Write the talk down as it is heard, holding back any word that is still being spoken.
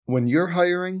When you're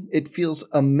hiring, it feels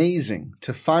amazing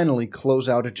to finally close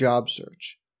out a job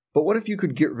search. But what if you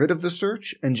could get rid of the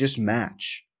search and just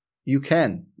match? You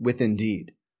can with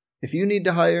Indeed. If you need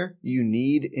to hire, you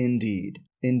need Indeed.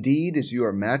 Indeed is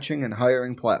your matching and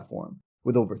hiring platform.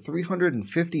 With over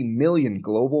 350 million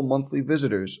global monthly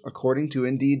visitors, according to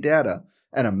Indeed data,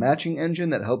 and a matching engine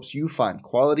that helps you find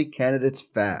quality candidates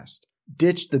fast.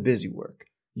 Ditch the busy work.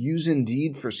 Use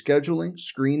Indeed for scheduling,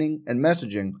 screening, and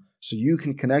messaging so you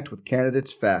can connect with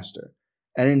candidates faster.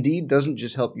 And Indeed doesn't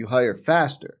just help you hire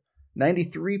faster.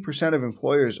 93% of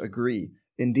employers agree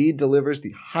Indeed delivers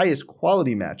the highest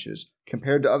quality matches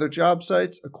compared to other job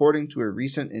sites, according to a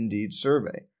recent Indeed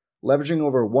survey. Leveraging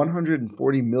over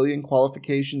 140 million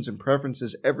qualifications and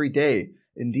preferences every day,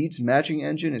 Indeed's matching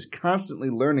engine is constantly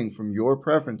learning from your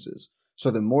preferences. So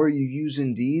the more you use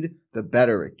Indeed, the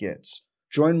better it gets.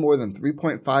 Join more than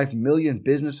 3.5 million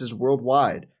businesses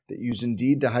worldwide that use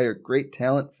Indeed to hire great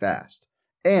talent fast.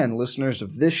 And listeners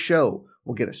of this show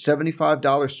will get a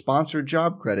 $75 sponsored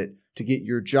job credit to get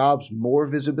your jobs more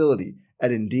visibility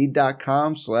at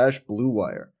Indeed.com/Blue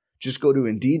Wire. Just go to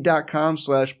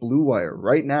Indeed.com/Blue Wire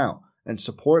right now and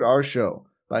support our show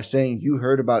by saying you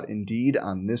heard about Indeed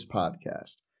on this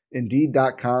podcast.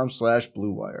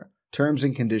 Indeed.com/Blue Wire. Terms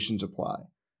and conditions apply.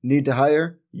 Need to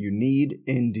hire? You need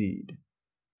Indeed.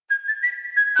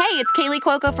 Hey, it's Kaylee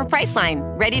Cuoco for Priceline.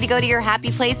 Ready to go to your happy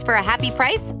place for a happy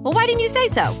price? Well, why didn't you say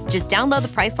so? Just download the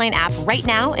Priceline app right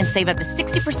now and save up to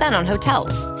 60% on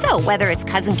hotels. So whether it's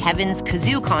Cousin Kevin's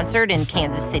Kazoo Concert in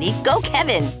Kansas City, go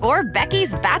Kevin, or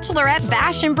Becky's Bachelorette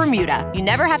Bash in Bermuda, you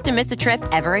never have to miss a trip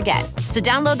ever again. So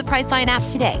download the Priceline app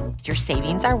today. Your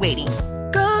savings are waiting.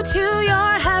 Go to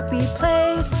your happy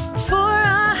place for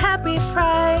a happy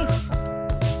price.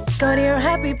 Go to your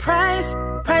happy price,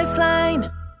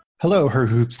 Priceline. Hello, Her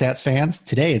Hoop Stats fans.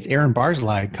 Today it's Aaron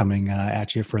Barzilai coming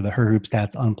at you for the Her Hoop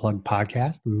Stats Unplugged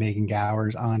podcast. Megan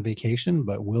Gower's on vacation,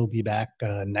 but we'll be back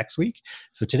next week.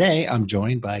 So today I'm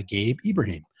joined by Gabe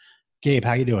Ibrahim. Gabe,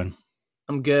 how you doing?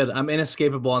 I'm good. I'm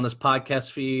inescapable on this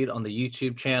podcast feed, on the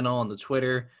YouTube channel, on the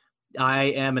Twitter. I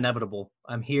am inevitable.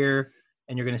 I'm here,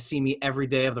 and you're going to see me every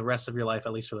day of the rest of your life,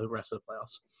 at least for the rest of the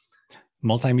playoffs.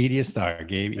 Multimedia star,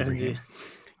 Gabe Ibrahim.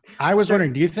 I was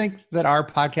wondering, do you think that our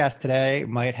podcast today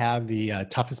might have the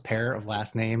toughest pair of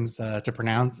last names to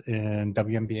pronounce in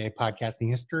WNBA podcasting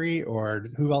history, or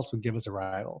who else would give us a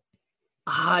rival?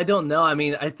 I don't know. I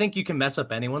mean, I think you can mess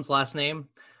up anyone's last name.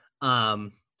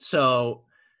 So,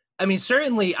 I mean,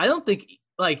 certainly, I don't think,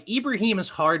 like, Ibrahim is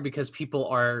hard because people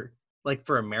are, like,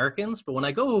 for Americans, but when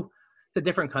I go to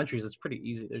different countries, it's pretty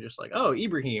easy. They're just like, oh,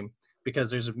 Ibrahim, because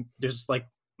there's like,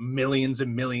 millions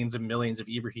and millions and millions of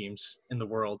Ibrahims in the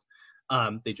world.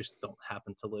 They just don't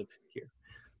happen to live here.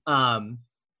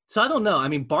 So I don't know. I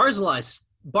mean,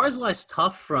 Barzilai's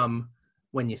tough from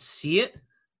when you see it,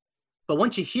 but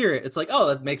once you hear it, it's like, oh,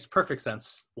 that makes perfect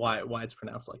sense why it's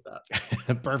pronounced like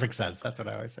that. Perfect sense. That's what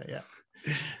I always say. Yeah.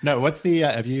 No, what's the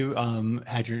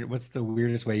what's the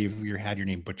weirdest way you've had your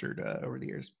name butchered over the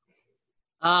years?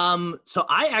 So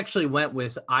I actually went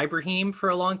with Ibrahim for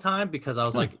a long time because I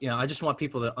was like, I just want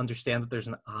people to understand that there's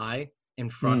an I in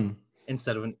front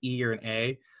instead of an E or an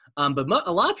A. But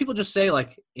a lot of people just say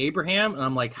like Abraham, and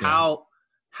I'm like, how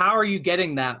are you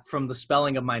getting that from the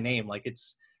spelling of my name? Like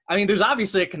there's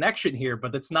obviously a connection here,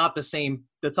 but that's not the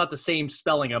same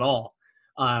spelling at all.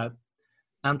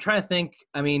 I'm trying to think.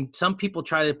 I mean, some people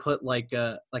try to put like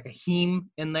a heme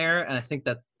in there, and I think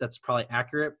that's probably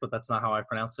accurate, but that's not how I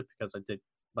pronounce it because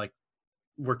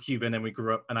we're Cuban and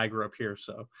I grew up here.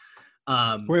 So,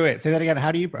 wait, say that again.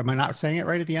 Am I not saying it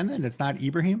right at the end? Then it's not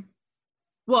Ibrahim.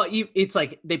 Well, it's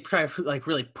like they try to like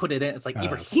really put it in. It's like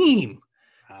Ibrahim.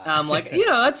 I'm like,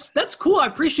 that's cool. I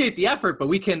appreciate the effort, but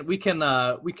we can get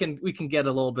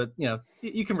a little bit.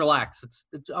 You can relax.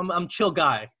 I'm chill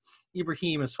guy.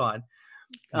 Ibrahim is fine.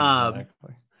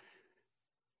 Exactly.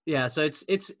 Yeah, so it's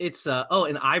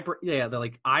and they're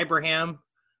like Ibrahim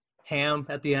Ham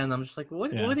at the end. I'm just like,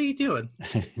 what are you doing?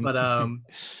 But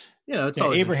it's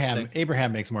always Abraham.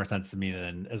 Abraham makes more sense to me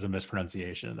than as a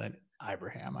mispronunciation than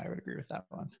Ibrahim. I would agree with that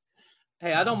one.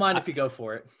 Hey, I don't mind if you go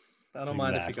for it.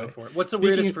 What's the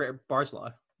weirdest for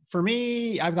Barzilai? For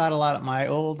me, I've got a lot of my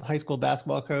old high school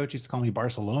basketball coach used to call me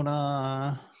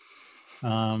Barcelona.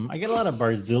 I get a lot of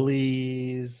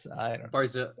Barzilis.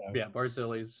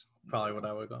 Barzilai's probably what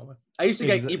I would go with. I used to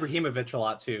get Ibrahimovic a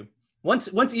lot too. Once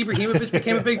Ibrahimovic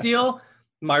became a big deal,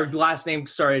 my last name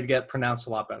started to get pronounced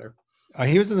a lot better.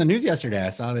 He was in the news yesterday.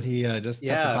 I saw that he just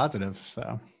tested positive.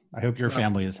 So I hope your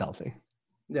family is healthy.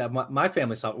 Yeah, my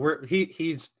family's healthy.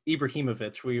 He's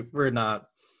Ibrahimovic. We're not.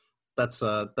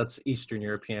 That's Eastern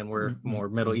European. We're more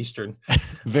Middle Eastern.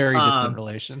 Very distant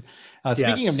relation.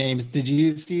 Speaking of yes. names, did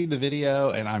you see the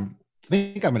video? And I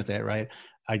think I'm going to say it right.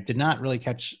 I did not really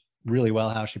catch really well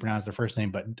how she pronounced her first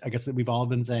name, but I guess that we've all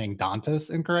been saying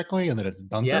Dantas incorrectly, and that it's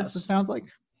Dantas. Yes. It sounds like.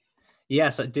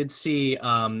 Yes, I did see.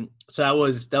 So that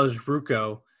was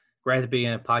Ruko right at the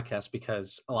beginning of the podcast,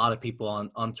 because a lot of people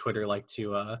on Twitter like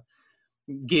to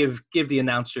give the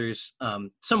announcers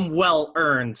some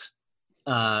well-earned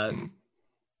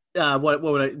what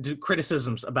would I do,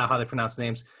 criticisms about how they pronounce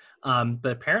names.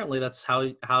 But apparently that's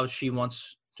how she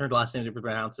wants her last name to be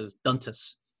pronounced, is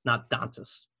Dantas, not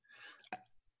Dantas.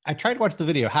 I tried to watch the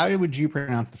video. How would you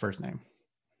pronounce the first name?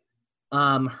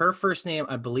 Her first name,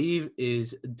 I believe,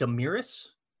 is Damiris.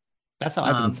 That's how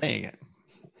I've been saying it.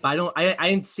 But I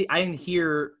didn't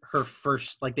hear her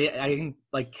first, I didn't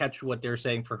catch what they're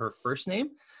saying for her first name.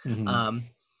 Mm-hmm.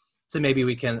 So maybe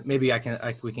we can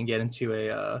get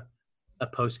into a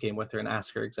post game with her and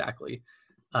ask her exactly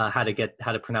how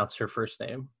to pronounce her first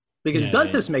name, because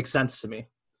Dantas makes sense to me.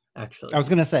 Actually, I was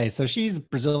gonna say, so she's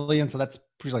Brazilian, so that's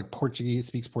pretty like Portuguese,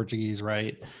 speaks Portuguese,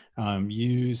 right?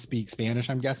 You speak Spanish,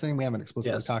 I'm guessing. We haven't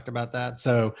explicitly talked about that.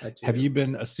 So have you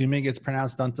been assuming it's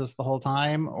pronounced Dantas the whole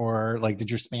time, or did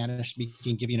your Spanish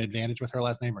speaking give you an advantage with her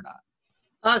last name or not?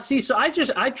 So I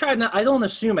try not, I don't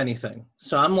assume anything.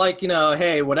 So I'm like,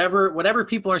 hey, whatever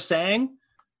people are saying,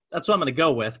 that's what I'm going to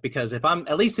go with, because if I'm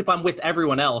with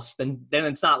everyone else, then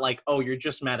it's not like, oh, you're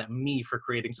just mad at me for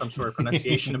creating some sort of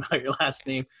pronunciation about your last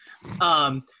name.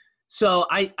 So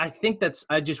I think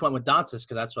I just went with Dantas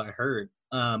because that's what I heard.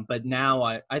 But now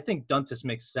I think Dantas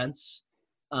makes sense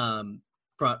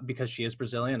because she is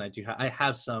Brazilian. I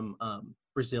have some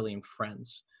Brazilian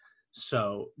friends.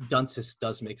 So Dantas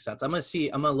does make sense. I'm going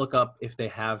to look up if they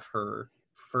have her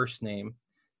first name.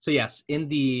 So yes, in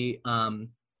the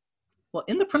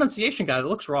pronunciation guide, it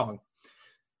looks wrong.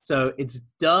 So it's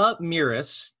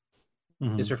Damiris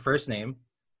is her first name.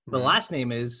 The last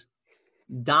name is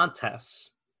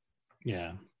Dantas.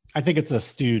 Yeah. I think it's a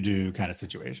Stu-do kind of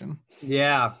situation.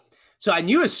 Yeah. So I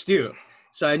knew a Stu.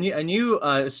 So I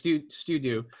knew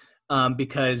Stu-do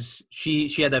because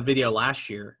she had that video last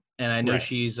year. And I know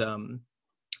she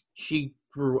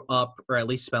grew up, or at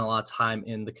least spent a lot of time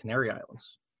in the Canary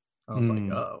Islands. I was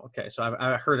like, oh, okay. So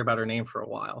I heard about her name for a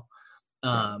while.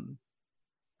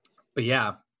 But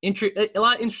yeah, a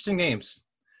lot of interesting names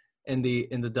in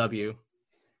the W.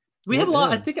 We have a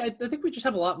lot. I think we just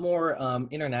have a lot more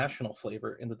international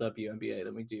flavor in the WNBA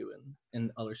than we do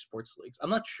in other sports leagues. I'm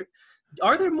not sure.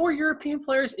 Are there more European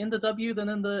players in the W than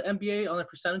in the NBA on a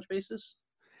percentage basis?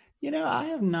 I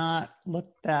have not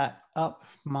looked that up.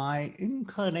 My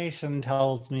inclination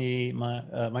tells me,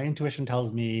 my intuition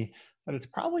tells me that it's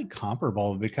probably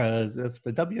comparable, because if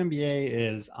the WNBA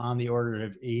is on the order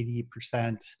of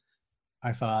 80%,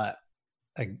 I thought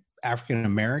African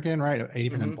American, right?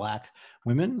 80% Black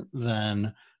women,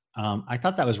 then I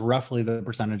thought that was roughly the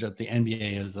percentage that the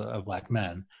NBA is of Black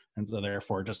men. And so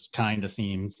therefore just kind of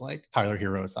seems like Tyler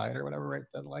Hero's side or whatever, right?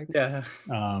 That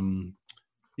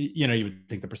you would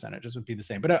think the percentages would be the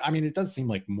same. But I mean, it does seem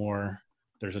like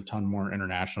there's a ton more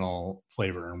international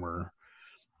flavor, and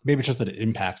maybe it's just that it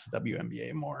impacts the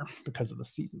WNBA more because of the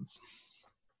seasons.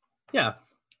 Yeah.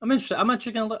 I'm interested. I'm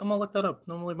gonna look that up.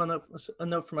 I'm gonna leave a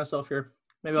note for myself here.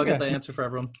 Maybe I'll get the answer for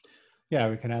everyone. Yeah,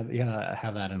 we can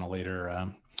have that in a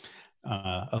later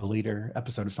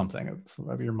episode of something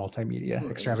of your multimedia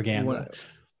extravaganza.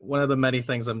 One of the many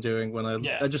things I'm doing when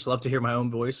I just love to hear my own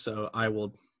voice, so I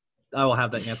will have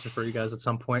that answer for you guys at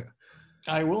some point.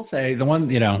 I will say the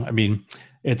one, I mean,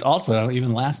 it's also,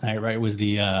 even last night, right, was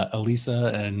the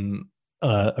Alyssa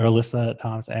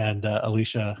Thomas and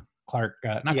Alicia Clark,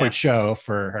 not quite show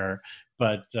for her,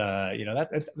 but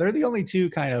they're the only two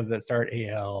kind of that start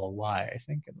ALY, I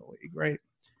think, in the league, right?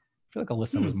 I feel like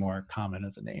Alyssa was more common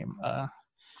as a name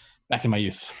back in my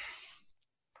youth.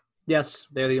 Yes,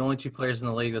 they're the only two players in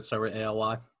the league that start with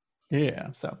ALY.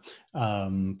 Yeah. So,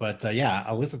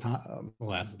 Alyssa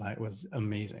last night was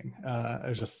amazing. It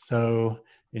was just so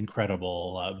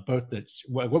incredible.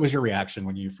 What was your reaction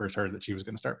when you first heard that she was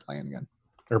going to start playing again,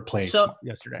 or play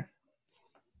yesterday?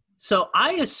 So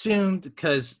I assumed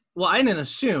I didn't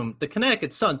assume. The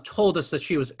Connecticut Sun told us that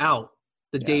she was out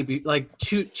the day, like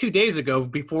two days ago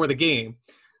before the game.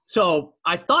 So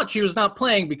I thought she was not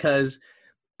playing because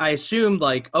I assumed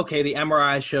okay, the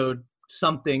MRI showed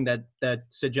something that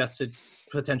suggested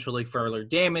potentially further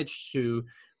damage to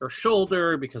her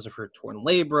shoulder because of her torn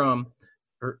labrum,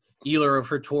 or either of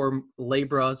her torn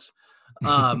labras.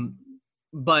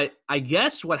 But I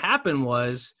guess what happened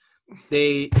was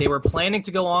they were planning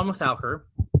to go on without her.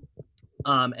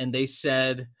 And they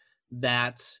said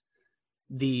that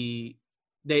they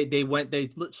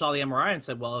saw the MRI and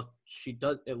said, well, if she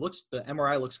does, the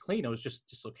MRI looks clean. It was just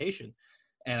dislocation,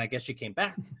 and I guess she came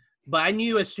back. But I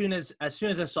knew as soon as I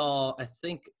saw, I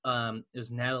think it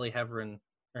was Natalie Heverin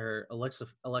or Alexa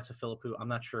Philippou. I'm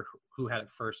not sure who had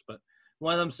it first, but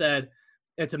one of them said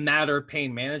it's a matter of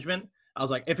pain management. I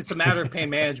was like, if it's a matter of pain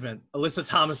management, Alyssa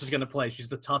Thomas is going to play. She's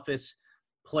the toughest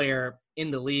player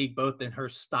in the league, both in her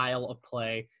style of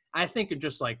play. I think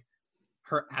just like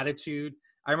her attitude.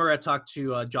 I remember I talked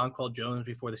to John Cole Jones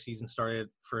before the season started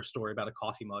for a story about a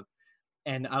coffee mug,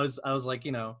 and I was like,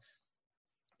 her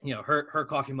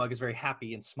coffee mug is very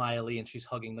happy and smiley, and she's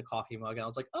hugging the coffee mug. And I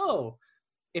was like, oh,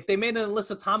 if they made an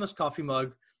Alyssa Thomas coffee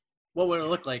mug, what would it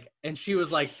look like? And she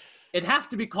was like, it'd have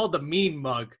to be called the mean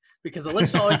mug, because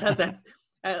Alyssa always has that.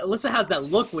 Alyssa has that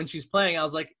look when she's playing. I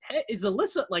was like, hey,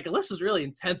 Alyssa's really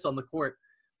intense on the court.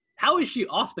 How is she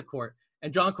off the court?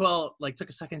 And John Quell took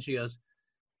a second. She goes,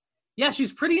 yeah,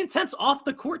 she's pretty intense off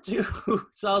the court too.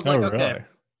 So I was like, okay. Really?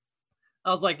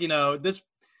 I was like, this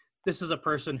is a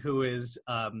person who is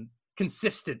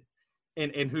consistent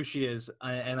in who she is.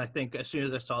 And I think as soon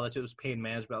as I saw that it was pain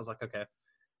management, I was like, okay,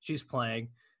 she's playing.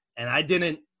 And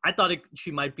I thought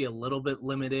she might be a little bit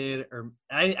limited, or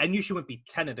I knew she wouldn't be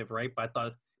tentative, right? But I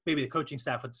thought maybe the coaching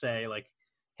staff would say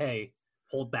hey,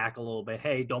 hold back a little bit.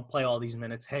 Hey, don't play all these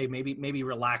minutes. Hey, maybe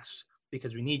relax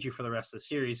because we need you for the rest of the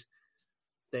series.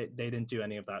 They didn't do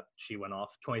any of that. She went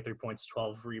off 23 points,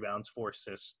 12 rebounds, 4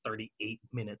 assists, 38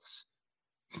 minutes.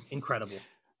 Incredible.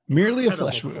 Merely a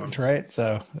flesh wound, right?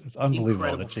 So it's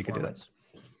unbelievable that she could do that.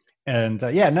 And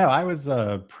I was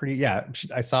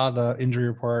I saw the injury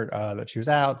report that she was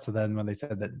out. So then when they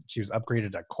said that she was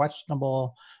upgraded to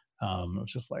questionable, it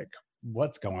was just like,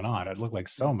 what's going on? It looked like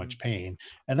so much pain.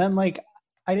 And then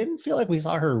I didn't feel like we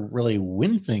saw her really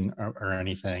wincing or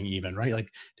anything even, right?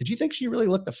 Did you think she really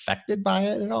looked affected by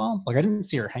it at all? I didn't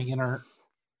see her hanging her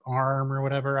arm or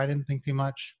whatever. I didn't think too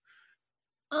much.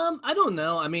 I don't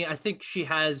know. I mean, I think she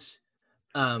has,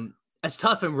 as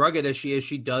tough and rugged as she is,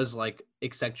 she does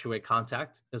accentuate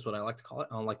contact, is what I like to call it.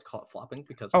 I don't like to call it flopping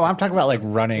because. Oh, I'm talking about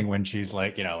running when she's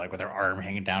with her arm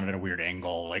hanging down at a weird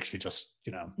angle, she just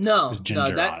no,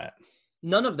 ginger on it.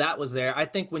 None of that was there. I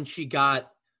think when she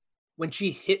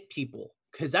hit people,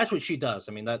 because that's what she does.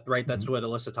 I mean, that's what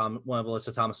one of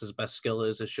Alyssa Thomas's best skill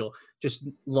is she'll just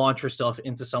launch herself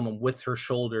into someone with her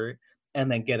shoulder and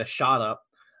then get a shot up.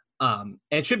 And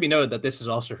it should be noted that this is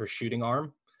also her shooting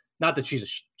arm. Not that she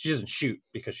doesn't shoot,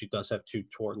 because she does have 2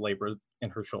 torn labor in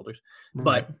her shoulders,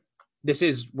 but this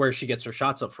is where she gets her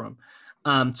shots up from.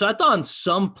 So I thought in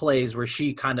some plays where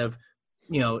she kind of,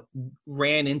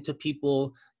 ran into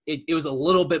people, it was a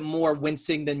little bit more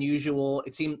wincing than usual.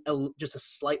 It seemed just a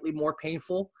slightly more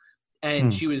painful,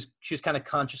 and she was kind of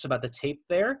conscious about the tape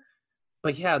there.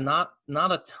 But yeah, not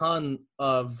a ton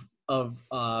of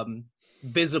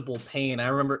visible pain. I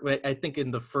remember, I think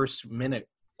in the first minute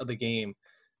of the game,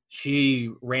 she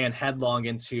ran headlong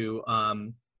into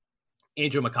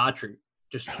Angel McCautry,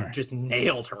 just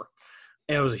nailed her.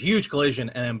 And it was a huge collision.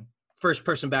 And first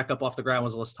person back up off the ground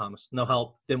was Alyssa Thomas. No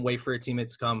help. Didn't wait for her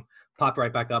teammates to come. Popped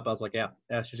right back up. I was like, yeah,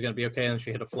 she's going to be okay. And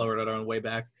she hit a floater on her way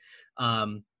back.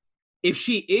 If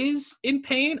she is in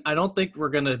pain, I don't think we're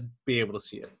going to be able to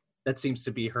see it. That seems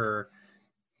to be her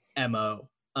MO.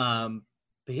 But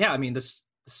yeah, I mean, the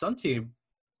Sun team,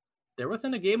 they're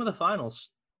within a game of the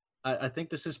finals. I think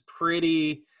this is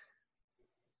pretty.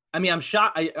 I mean, I'm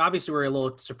shocked. Obviously, we're a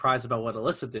little surprised about what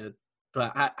Alyssa did,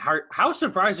 but how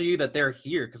surprised are you that they're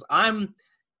here? Because I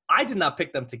did not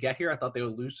pick them to get here. I thought they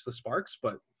would lose to the Sparks,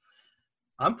 but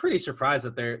I'm pretty surprised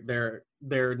that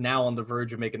they're now on the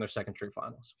verge of making their second straight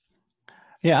finals.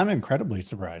 Yeah, I'm incredibly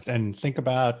surprised. And think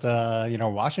about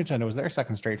Washington. It was their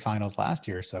second straight finals last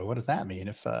year. So what does that mean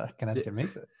if Connecticut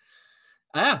makes it?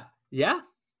 Yeah.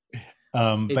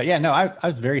 But yeah, no, I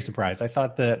was very surprised. I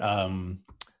thought that,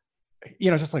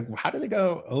 just how did they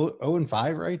go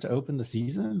 0-5, right, to open the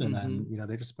season? And then,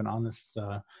 they've just been on this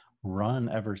run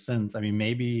ever since. I mean,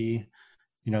 maybe,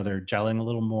 they're gelling a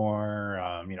little more.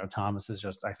 Thomas is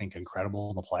just, I think, incredible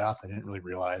in the playoffs. I didn't really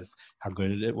realize how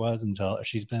good it was until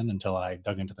I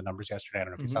dug into the numbers yesterday. I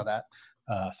don't know if you saw that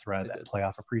thread, that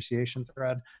playoff appreciation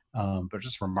thread. But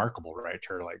just remarkable, right?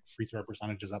 Her free throw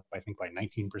percentage is up, I think, by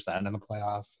 19% in the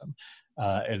playoffs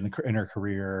in her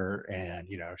career, and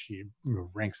she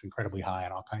ranks incredibly high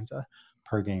on all kinds of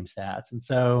per game stats. And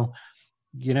so,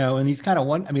 in these kind of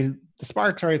the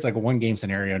Sparks, right? It's like a 1 game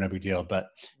scenario, no big deal. But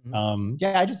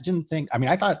I just didn't think. I mean,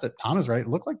 I thought that Thomas, right,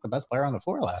 looked like the best player on the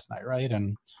floor last night, right?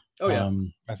 And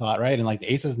I thought, right, and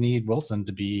the Aces need Wilson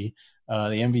to be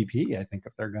the MVP, I think,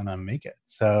 if they're gonna make it.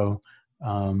 So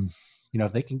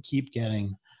if they can keep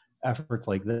getting efforts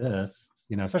like this,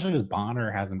 especially because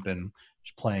Bonner hasn't been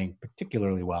playing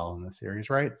particularly well in the series,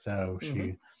 right? So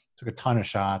she took a ton of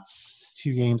shots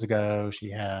 2 games ago. She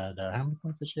had, how many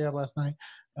points did she have last night?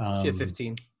 She had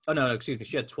 15. Oh, no, excuse me.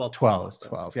 She had 12 points 12, last night.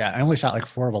 12. Yeah, I only shot like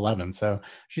 4 of 11. So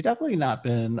she's definitely not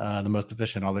been the most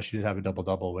efficient, although she did have a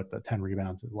double-double with the 10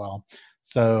 rebounds as well.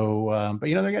 So, but,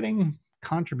 they're getting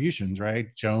contributions, right?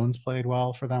 Jones played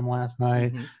well for them last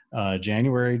night.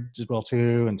 January did well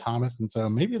too, and Thomas. And so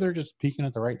maybe they're just peaking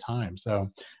at the right time. So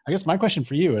I guess my question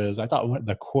for you is, I thought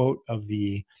the quote of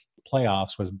the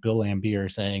playoffs was Bill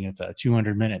Laimbeer saying it's a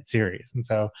 200-minute series. And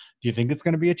so do you think it's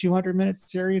going to be a 200-minute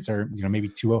series, or maybe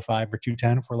 205 or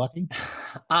 210 if we're lucky?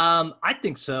 I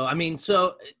think so. I mean,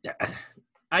 so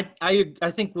I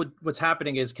think what's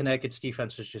happening is Connecticut's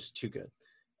defense is just too good.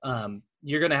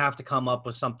 You're going to have to come up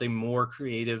with something more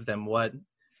creative than what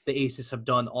the Aces have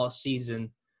done all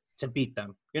season to beat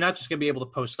them. You're not just going to be able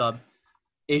to post up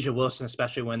A'ja Wilson,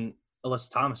 especially when Alyssa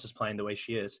Thomas is playing the way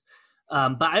she is.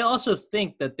 But I also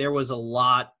think that there was a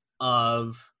lot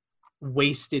of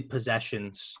wasted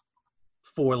possessions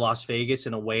for Las Vegas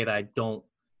in a way that I don't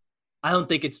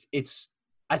think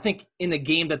I think in the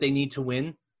game that they need to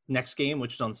win next game,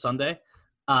 which is on Sunday,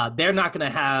 they're not going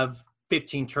to have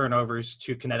 15 turnovers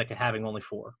to Connecticut having only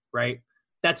 4, right?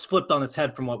 That's flipped on its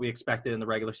head from what we expected in the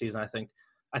regular season. I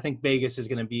think Vegas is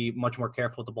going to be much more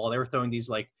careful with the ball. They were throwing these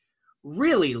like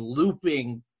really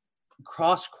looping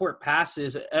cross-court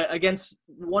passes against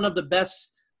one of the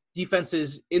best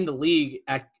defenses in the league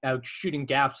at shooting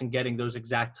gaps and getting those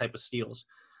exact type of steals.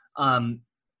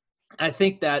 I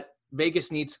think that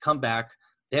Vegas needs to come back.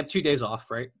 They have 2 days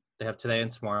off, right? They have today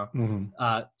and tomorrow.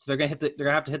 So they're gonna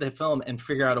have to hit the film and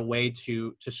figure out a way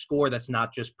to score that's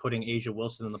not just putting A'ja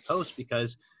Wilson in the post,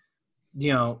 because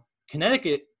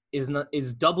Connecticut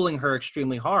is doubling her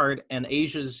extremely hard, and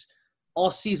Asia's all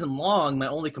season long. My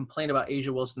only complaint about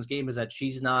A'ja Wilson's game is that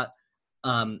she's not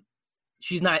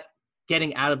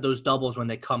getting out of those doubles when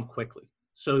they come quickly.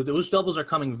 So those doubles are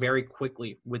coming very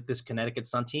quickly with this Connecticut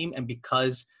Sun team, and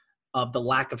because of the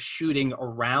lack of shooting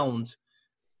around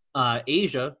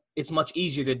A'ja, it's much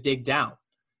easier to dig down.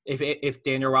 If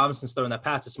Daniel Robinson's throwing that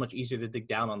pass, it's much easier to dig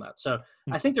down on that. So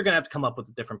I think they're going to have to come up with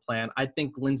a different plan. I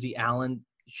think Lindsay Allen,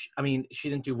 she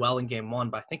didn't do well in game 1,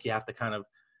 but I think you have to kind of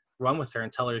run with her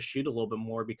and tell her to shoot a little bit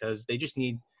more, because they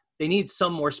need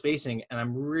some more spacing. And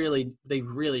they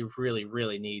really, really,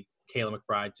 really need Kayla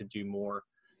McBride to do more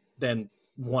than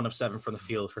 1 of 7 from the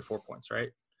field for 4 points, right?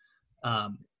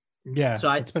 Yeah,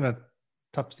 so it's been a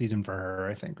tough season for her,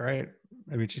 I think, right?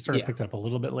 I mean, she sort of picked it up a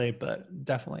little bit late, but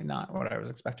definitely not what I was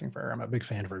expecting for her. I'm a big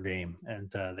fan of her game, and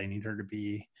they need her to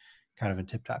be kind of in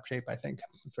tip-top shape, I think,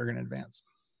 if they're going to advance.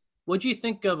 What do you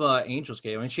think of Angel's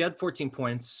game? I mean, she had 14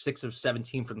 points, 6 of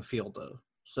 17 from the field, though.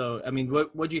 So, I mean,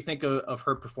 what do you think of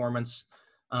her performance?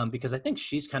 Because I think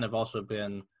she's kind of also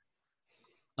been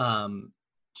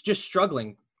just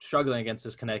struggling against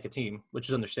this Connecticut team, which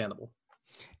is understandable.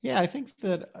 Yeah, I think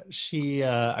that she,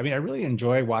 I really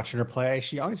enjoy watching her play.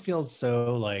 She always feels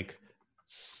so like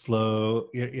slow.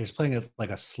 You're playing at like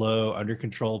a slow, under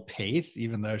control pace,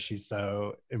 even though she's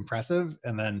so impressive.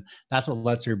 And then that's what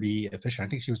lets her be efficient. I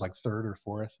think she was like 3rd or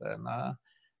 4th in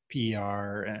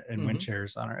PER and win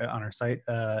shares on her site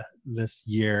this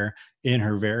year in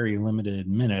her very limited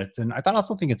minutes. And I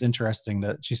also think it's interesting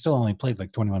that she still only played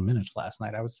like 21 minutes last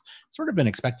night. I was sort of been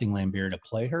expecting Laimbeer to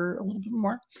play her a little bit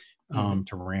more.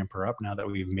 To ramp her up now that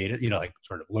we've made it, like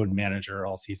sort of load manager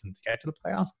all season to get to the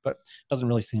playoffs, but it doesn't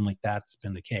really seem like that's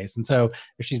been the case. And so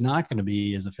if she's not going to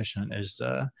be as efficient as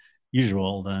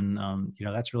usual, then,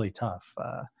 that's really tough.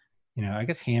 I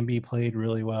guess Hamby played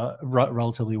really well,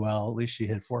 relatively well. At least she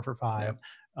hit 4 for 5.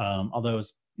 Although,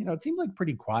 it seemed like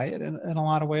pretty quiet in a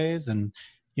lot of ways. And,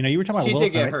 you were talking about Wilson.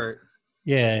 She did get hurt.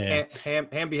 Yeah.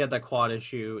 Hamby had that quad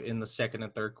issue in the 2nd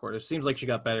and 3rd quarter. It seems like she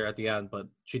got better at the end, but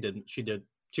she didn't.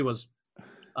 She was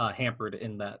hampered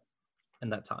in that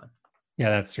time.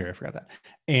 Yeah, that's true. I forgot that.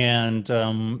 And,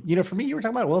 for me, you were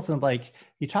talking about Wilson, like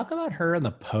you talk about her in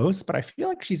the post, but I feel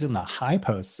like she's in the high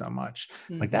post so much.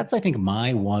 Like that's, I think,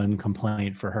 my one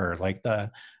complaint for her. Like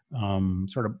the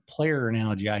sort of player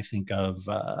analogy I think of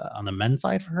on the men's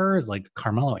side for her is like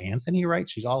Carmelo Anthony, right?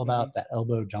 She's all about that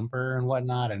elbow jumper and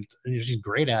whatnot. And she's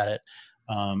great at it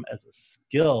as a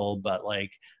skill, but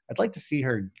like, I'd like to see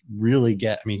her really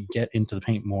get into the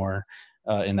paint more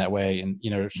in that way. And,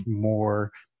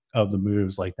 more of the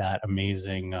moves like that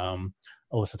amazing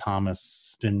Alyssa Thomas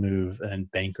spin move and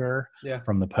banker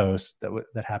from the post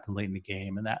that happened late in the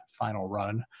game and that final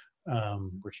run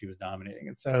where she was dominating.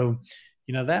 And so,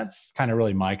 that's kind of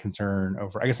really my concern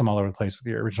over, I guess I'm all over the place with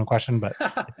your original question, but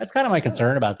that's kind of my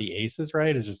concern about the Aces,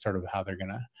 right? Is just sort of how they're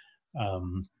going to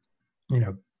um,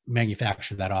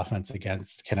 manufacture that offense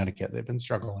against Connecticut. They've been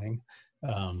struggling.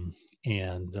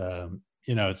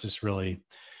 It's just really,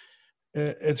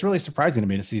 it's really surprising to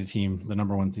me to see the team, the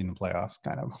number one seed in the playoffs,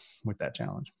 kind of with that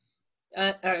challenge.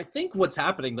 I think what's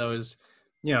happening though is,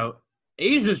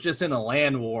 Asia's just in a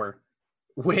land war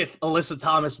with Alyssa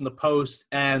Thomas in the post.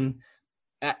 And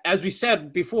as we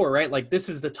said before, right, like this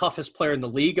is the toughest player in the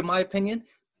league, in my opinion.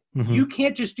 Mm-hmm. You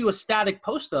can't just do a static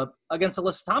post up against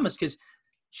Alyssa Thomas because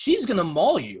she's going to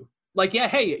maul you. Like, yeah,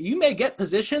 hey, you may get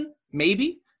position,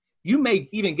 maybe. You may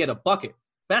even get a bucket.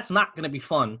 That's not going to be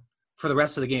fun for the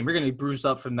rest of the game. You're going to be bruised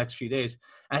up for the next few days.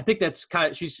 And I think that's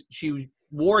kind of she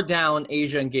wore down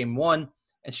Asia in game 1,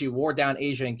 and she wore down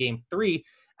Asia in game 3.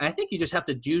 And I think you just have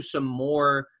to do some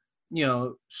more,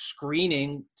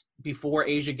 screening before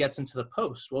Asia gets into the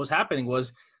post. What was happening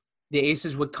was the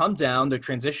Aces would come down, their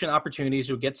transition opportunities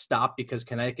would get stopped because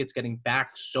Connecticut's getting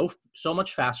back so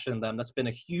much faster than them. That's been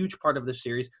a huge part of the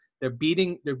series. They're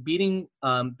beating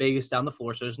Vegas down the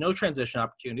floor, so there's no transition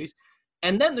opportunities.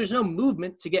 And then there's no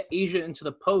movement to get Asia into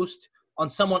the post on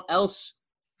someone else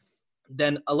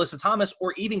than Alyssa Thomas,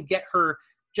 or even get her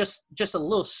just a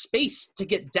little space to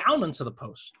get down into the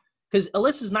post, because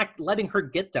Alyssa's not letting her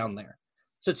get down there.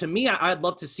 So to me, I'd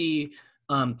love to see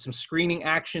some screening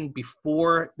action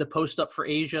before the post up for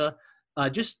Asia.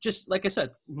 Just like I said,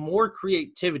 more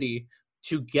creativity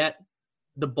to get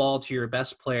the ball to your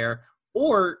best player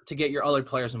or to get your other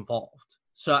players involved.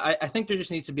 So I think there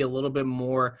just needs to be a little bit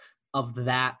more of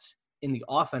that in the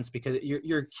offense, because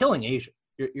you're killing Asia.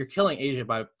 You're killing Asia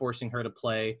by forcing her to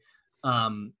play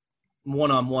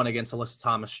one-on-one against Alyssa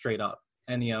Thomas straight up.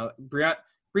 And,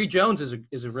 Bree Jones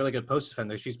is a really good post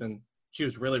defender. She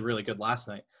was really, really good last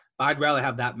night. But I'd rather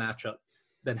have that matchup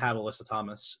than have Alyssa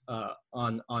Thomas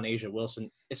on Asia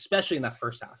Wilson, especially in that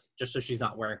first half, just so she's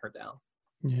not wearing her down.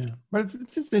 Yeah, but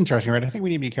it's just interesting, right? I think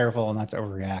we need to be careful not to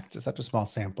overreact to such a small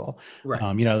sample.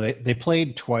 Right. They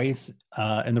played twice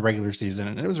in the regular season,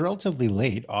 and it was relatively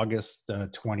late, August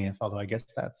 20th, although I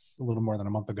guess that's a little more than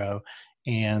a month ago,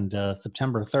 and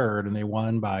September 3rd, and they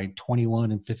won by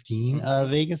 21-15,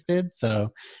 Vegas did.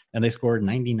 So, and they scored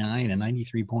 99 and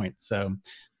 93 points. So,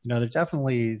 there's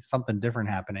definitely something different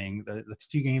happening. The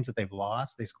two games that they've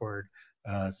lost, they scored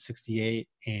 68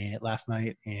 last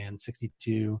night and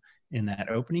 62 in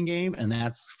that opening game, and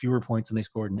that's fewer points than they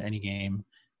scored in any game.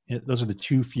 Those are the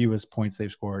two fewest points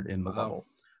they've scored in the bubble.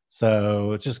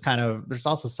 So it's just kind of, there's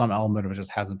also some element of it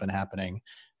just hasn't been happening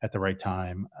at the right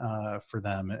time for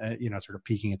them, sort of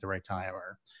peaking at the right time,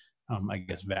 or I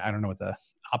guess, I don't know what the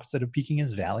opposite of peaking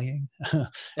is, valleying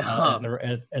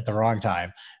at the wrong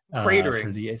time. Cratering.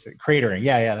 For the cratering.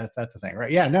 Yeah, that's the thing,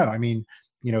 right? Yeah, no, I mean,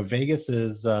 Vegas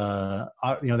is,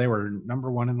 they were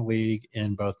number one in the league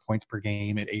in both points per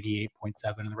game at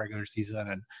 88.7 in the regular season,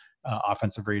 and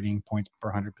offensive rating, points per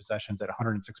 100 possessions, at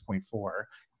 106.4.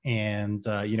 And,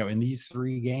 in these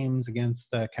three games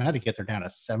against Connecticut, they're down to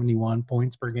 71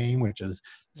 points per game, which is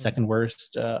second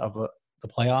worst of the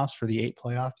playoffs for the 8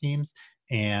 playoff teams.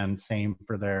 And same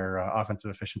for their offensive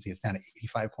efficiency. It's down to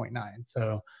 85.9.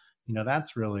 So,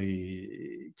 that's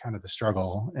really kind of the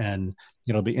struggle. And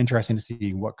it'll be interesting to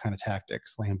see what kind of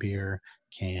tactics Lambier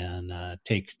can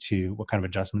take to, what kind of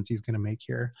adjustments he's going to make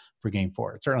here for game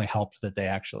 4. It certainly helped that they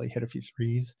actually hit a few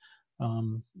threes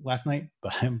last night,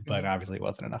 but obviously it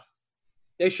wasn't enough.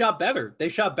 They shot better. They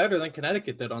shot better than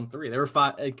Connecticut did on 3. They were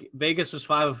Vegas was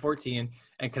 5 of 14,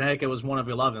 and Connecticut was 1 of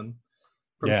 11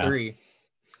 from 3.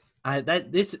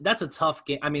 That's a tough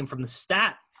game. I mean, from the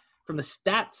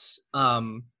stats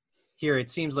here,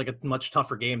 it seems like a much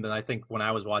tougher game than I think when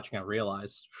I was watching. I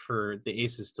realized for the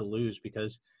Aces to lose,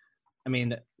 because, I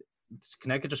mean,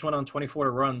 Connecticut just went on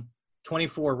 24 run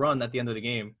at the end of the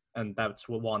game, and that's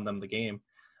what won them the game.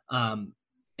 And,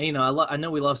 I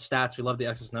know we love stats, we love the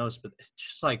X's and O's, but it's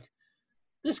just like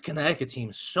this Connecticut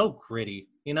team is so gritty.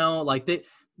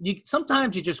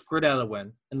 Sometimes you just grit out a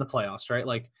win in the playoffs, right?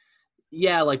 Like,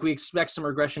 yeah, like we expect some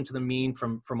regression to the mean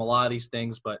from a lot of these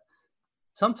things, but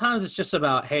sometimes it's just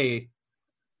about, hey,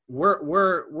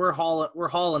 we're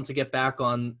hauling to get back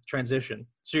on transition,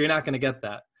 so you're not going to get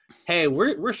that. Hey,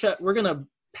 we're going to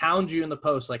pound you in the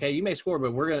post. Like, hey, you may score,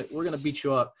 but we're gonna beat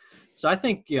you up. So I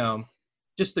think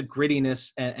just the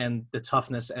grittiness and the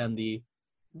toughness and the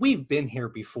we've been here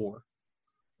before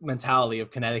mentality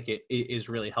of Connecticut is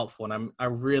really helpful, and I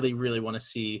really, really want to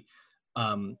see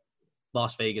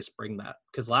Las Vegas bring that,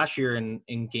 because last year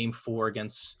in Game 4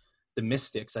 against the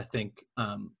Mystics, I think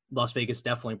Las Vegas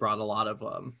definitely brought a lot of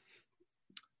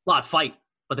fight,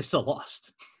 but they still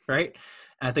lost, right?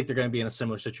 And I think they're going to be in a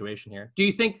similar situation here. Do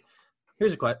you think?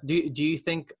 Here's a question: Do you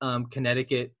think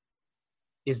Connecticut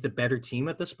is the better team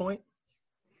at this point?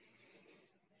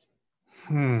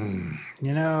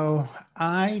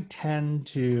 I tend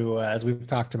to, as we've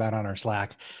talked about on our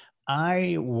Slack,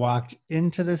 I walked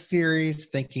into this series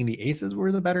thinking the Aces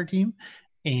were the better team,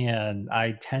 and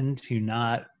I tend to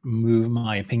not move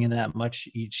my opinion that much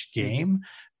each game.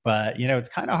 But, it's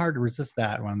kind of hard to resist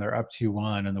that when they're up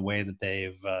 2-1 and the way that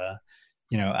they've,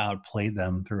 outplayed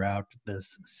them throughout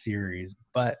this series.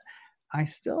 But I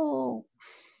still,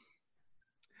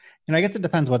 I guess it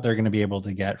depends what they're going to be able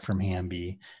to get from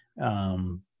Hamby. As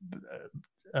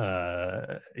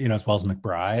well as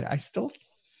McBride.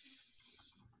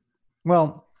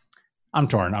 I'm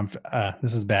torn.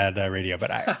 This is bad radio,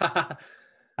 but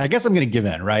I guess I'm going to give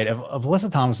in, right? If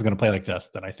Alyssa Thomas is going to play like this,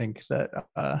 then I think that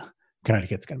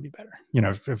Connecticut's going to be better.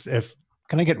 If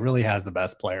Connecticut really has the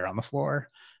best player on the floor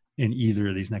in either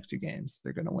of these next two games,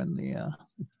 they're going to win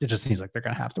it just seems like they're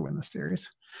going to have to win this series.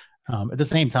 At the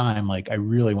same time, I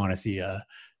really want to see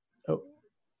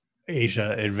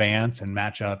Asia advance and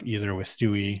match up either with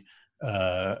Stewie,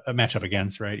 a matchup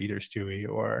against, right, either Stewie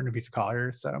or Nafisa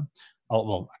Collier. So,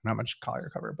 not much Collier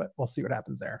cover, but we'll see what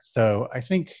happens there. So I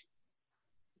think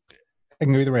I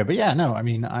can go either way. But yeah, no,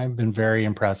 I've been very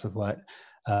impressed with what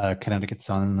Connecticut's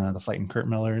son, the Fighting Kurt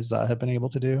Millers, have been able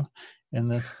to do in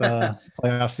this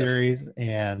playoff series.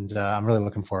 And I'm really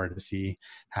looking forward to see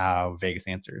how Vegas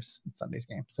answers in Sunday's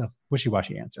game. So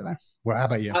wishy-washy answer there. Well, how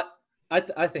about you?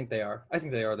 I think they are. I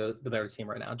think they are the better team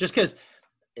right now. Just because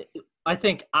I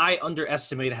think I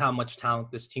underestimated how much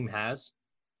talent this team has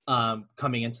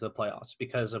coming into the playoffs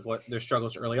because of what their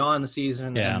struggles early on in the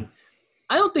season. Yeah. And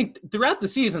I don't think throughout the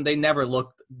season they never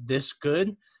looked this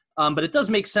good. But it does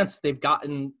make sense they've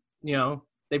gotten to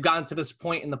this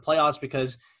point in the playoffs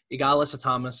because you got Alyssa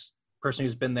Thomas, person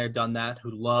who's been there, done that,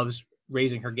 who loves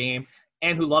raising her game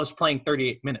and who loves playing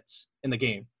 38 minutes in the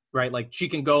game. Right, she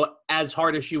can go as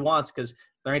hard as she wants because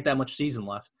there ain't that much season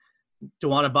left.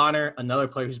 Dewana Bonner, another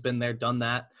player who's been there, done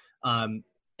that, and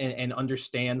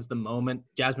understands the moment.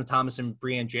 Jasmine Thomas and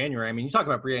Brianne January. You talk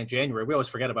about Brianne January, we always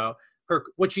forget about her,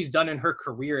 what she's done in her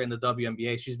career in the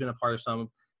WNBA. She's been a part of some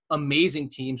amazing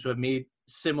teams who have made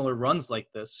similar runs like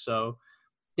this. So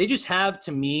they just have,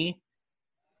 to me,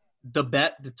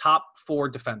 the top four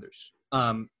defenders.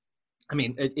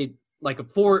 Like a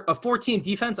 4-team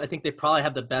defense, I think they probably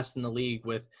have the best in the league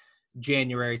with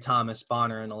January, Thomas,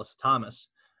 Bonner, and Alyssa Thomas,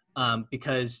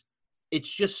 because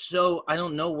it's just so, I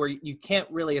don't know, where you can't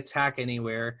really attack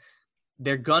anywhere.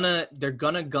 They're gonna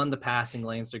gun the passing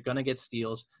lanes. They're gonna get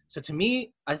steals. So to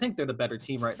me, I think they're the better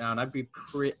team right now, and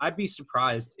I'd be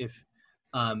surprised if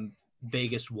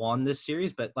Vegas won this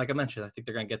series. But like I mentioned, I think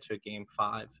they're gonna get to a game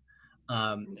 5,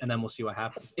 and then we'll see what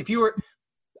happens. If you were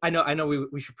I know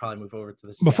we should probably move over to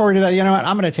this. Before we do that,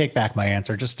 I'm going to take back my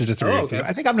answer just to disagree with you.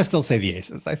 I think I'm going to still say the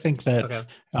Aces. I think that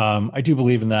I do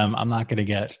believe in them. I'm not going to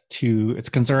get too – it's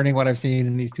concerning what I've seen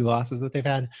in these 2 losses that they've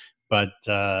had, but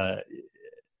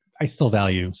I still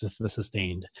value the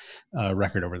sustained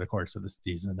record over the course of the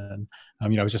season. And,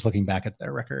 I was just looking back at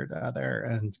their record there,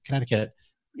 and Connecticut,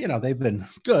 they've been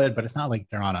good, but it's not like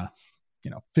they're on a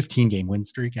 15-game win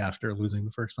streak after losing the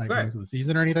first 5 games of the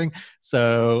season or anything.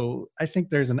 So I think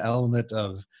there's an element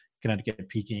of Connecticut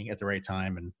peaking at the right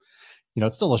time. And,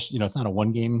 it's still, it's not a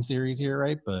 1-game series here,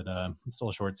 right? But it's still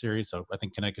a short series. So I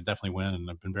think Connecticut definitely win, and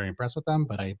I've been very impressed with them.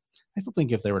 But I still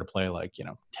think if they were to play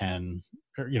 10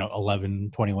 or,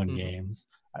 11, 21 games,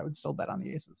 I would still bet on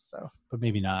the Aces. So, but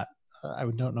maybe not.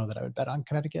 Don't know that I would bet on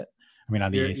Connecticut.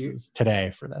 On the Aces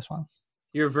today for this one.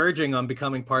 You're verging on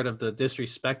becoming part of the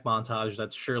disrespect montage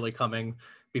that's surely coming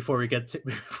before we get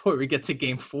to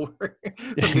game 4 from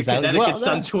the Connecticut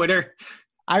Sun Twitter.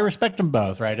 I respect them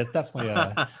both, right? It's definitely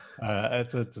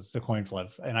it's a coin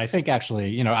flip, and I think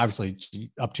actually, obviously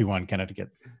up 2-1,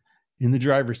 Connecticut's in the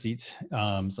driver's seat.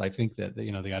 So I think that they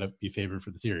got to be favored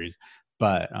for the series,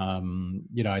 but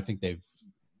I think they've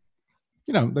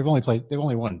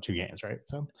only won 2 games, right?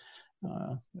 So.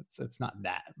 It's not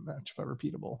that much of a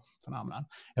repeatable phenomenon.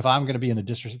 If I'm going to be in the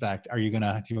disrespect, do you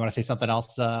want to say something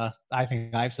else? I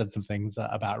think I've said some things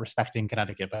about respecting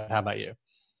Connecticut, but how about you?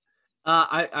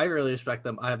 I really respect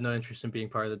them. I have no interest in being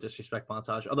part of the disrespect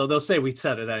montage, although they'll say we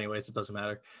said it anyways. It doesn't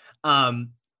matter.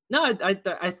 No,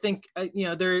 I think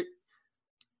they're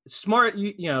smart.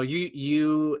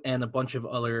 You and a bunch of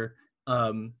other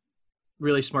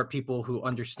really smart people who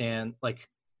understand.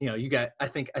 You got. I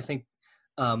think.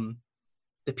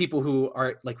 The people who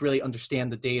are really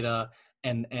understand the data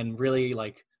and really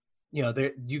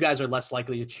you guys are less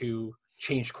likely to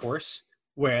change course,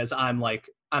 whereas I'm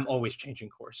always changing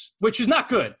course, which is not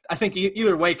good. I think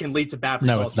either way can lead to bad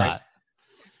results. No, it's not. Right?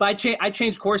 But I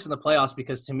changed course in the playoffs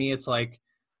because to me it's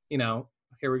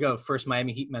here we go. First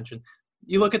Miami Heat mention.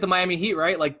 You look at the Miami Heat,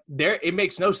 right? Like it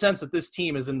makes no sense that this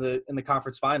team is in the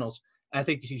conference finals. And I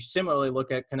think if you similarly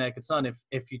look at Connecticut Sun,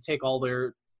 if you take all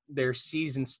their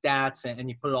season stats and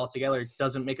you put it all together, it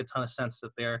doesn't make a ton of sense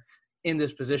that they're in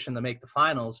this position to make the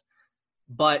finals.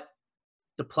 But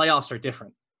the playoffs are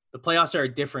different. The playoffs are a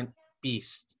different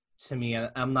beast to me. And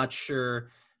I'm not sure,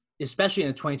 especially in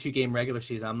a 22-game regular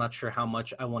season, I'm not sure how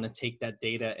much I want to take that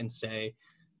data and say,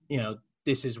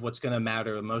 this is what's going to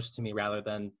matter the most to me rather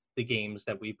than the games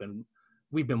that we've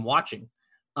been watching.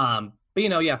 But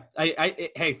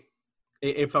hey,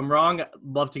 if I'm wrong, I'd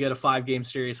love to get a 5-game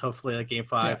series. Hopefully like game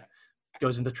 5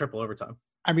 goes into triple overtime.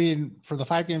 I mean, for the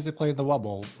 5 games they played in the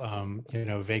Wubble,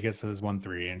 Vegas has won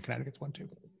 3 and Connecticut's won 2.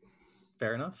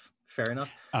 Fair enough.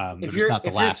 If you're not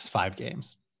the last 5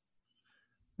 games.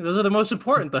 Those are the most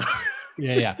important, though.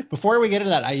 Yeah. Before we get into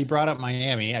that, you brought up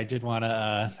Miami. I did want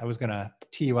to. I was going to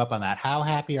tee you up on that. How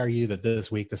happy are you that this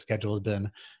week the schedule has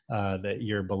been that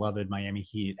your beloved Miami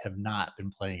Heat have not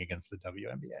been playing against the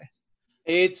WNBA?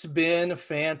 It's been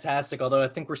fantastic. Although I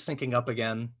think we're syncing up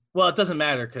again. Well, it doesn't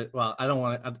matter. I don't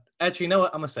want to. Actually, you know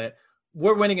what? I'm gonna say it.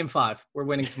 We're winning in 5. We're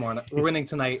winning tomorrow night. We're winning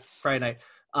tonight, Friday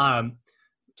night.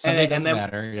 Sunday doesn't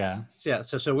matter, yeah. Yeah,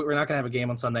 so we're not going to have a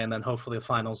game on Sunday, and then hopefully the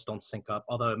finals don't sync up.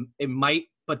 Although it might,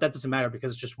 but that doesn't matter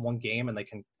because it's just one game, and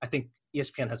I think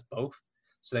ESPN has both,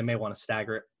 so they may want to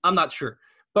stagger it. I'm not sure.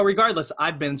 But regardless,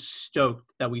 I've been stoked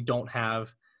that we don't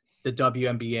have the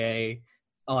WNBA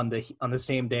on the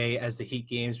same day as the Heat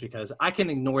games because I can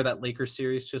ignore that Lakers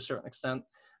series to a certain extent,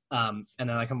 and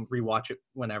then I can rewatch it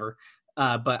whenever.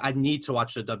 But I need to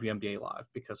watch the WNBA live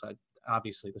because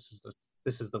obviously this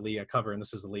is the league I cover, and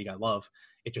this is the league I love.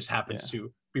 It just happens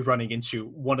to be running into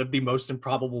one of the most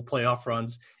improbable playoff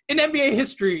runs in NBA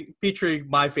history featuring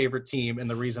my favorite team. And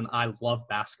the reason I love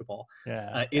basketball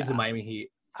is the Miami Heat.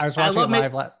 I was watching it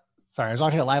live. I was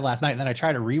watching it live last night, and then I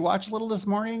tried to rewatch a little this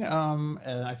morning. And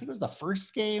I think it was the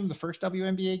first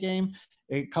WNBA game.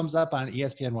 It comes up on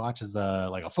ESPN Watch as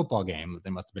like a football game that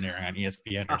they must have been airing on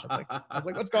ESPN or something. I was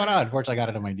like, what's going on? Unfortunately, I got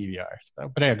it on my DVR. So,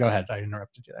 but anyway, go ahead. I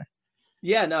interrupted you there.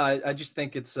 Yeah, no, I just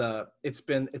think it's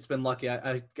been lucky.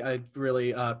 I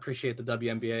really appreciate the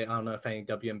WNBA. I don't know if any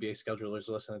WNBA schedulers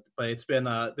listen, but it's been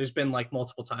there's been like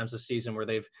multiple times this season where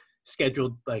they've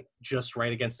scheduled like just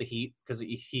right against the Heat because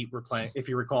the Heat were playing. If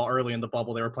you recall, early in the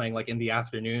bubble, they were playing like in the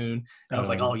afternoon, and I was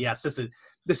like, oh yes,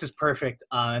 this is perfect.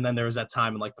 And then there was that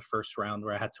time in like the first round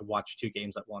where I had to watch 2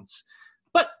 games at once,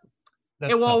 but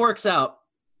it all works out.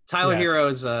 Tyler Hero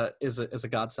is a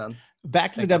godsend.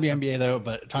 Back to the WNBA though,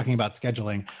 but talking about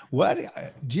scheduling, what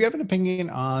do you have an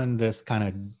opinion on this kind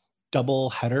of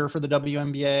double header for the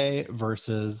WNBA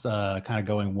versus kind of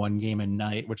going 1 game a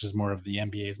night, which is more of the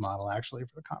NBA's model actually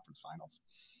for the conference finals?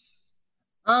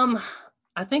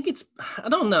 I think I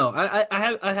don't know.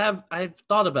 I've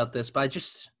thought about this, but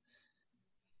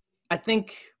I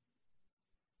think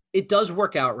it does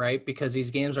work out right because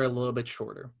these games are a little bit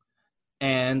shorter.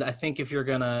 And I think if you're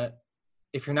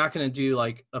not going to do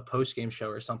like a post-game show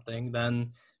or something,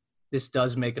 then this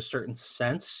does make a certain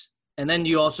sense. And then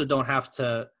you also don't have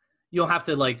to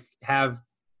like have,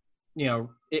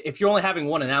 if you're only having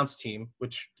one announced team,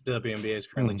 which the WNBA is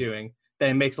currently doing, then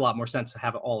it makes a lot more sense to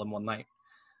have it all in one night.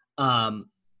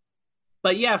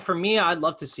 But yeah, for me, I'd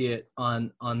love to see it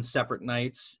on separate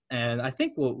nights. And I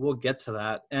think we'll get to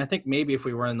that. And I think maybe if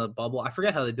we were in the bubble, I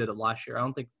forget how they did it last year. I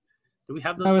don't think, do we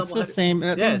have those? No, it's the same.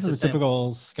 This is a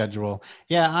typical schedule.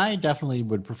 Yeah, I definitely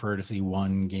would prefer to see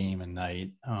 1 game a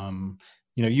night.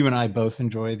 You and I both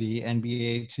enjoy the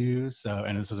NBA too. So,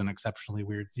 and this is an exceptionally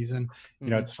weird season.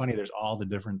 It's funny. There's all the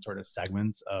different sort of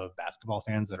segments of basketball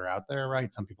fans that are out there,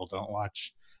 right? Some people don't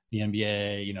watch the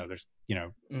NBA. There's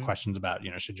questions about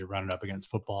should you run it up against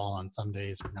football on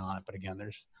Sundays or not? But again,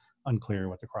 there's unclear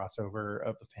what the crossover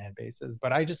of the fan base is.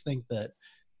 But I just think that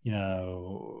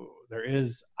there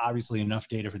is obviously enough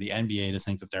data for the NBA to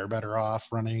think that they're better off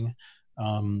running,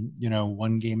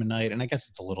 1 game a night. And I guess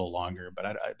it's a little longer,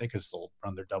 but they could still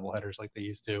run their doubleheaders like they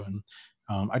used to. And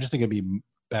I just think it'd be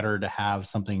better to have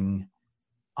something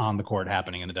on the court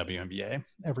happening in the WNBA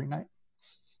every night.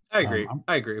 I agree. I'm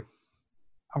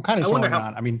kind of torn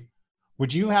on. I mean,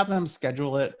 would you have them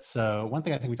schedule it? So one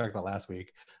thing I think we talked about last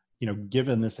week,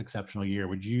 given this exceptional year,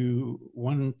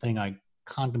 one thing I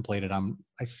contemplated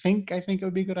I think it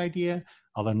would be a good idea,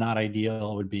 although not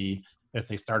ideal, would be if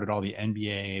they started all the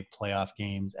NBA playoff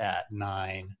games at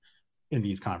 9 in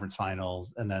these conference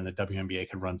finals, and then the WNBA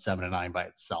could run 7 to 9 by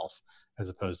itself, as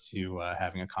opposed to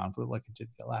having a conflict like it did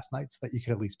last night, so that you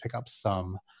could at least pick up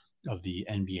some of the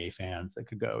NBA fans that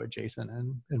could go adjacent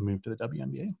and move to the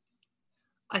WNBA.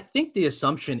 I think the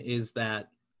assumption is that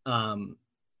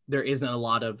there isn't a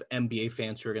lot of NBA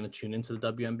fans who are going to tune into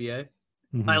the WNBA.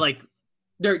 Mm-hmm.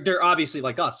 They're obviously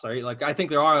like us, right? Like I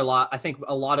think I think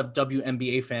a lot of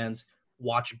WNBA fans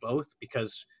watch both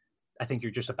because I think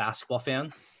you're just a basketball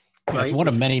fan. Yeah, right? it's one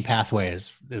of many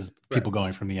pathways is people Right.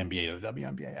 going from the NBA to the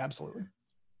WNBA. Absolutely.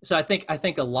 So I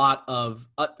think a lot of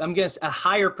I'm guessing a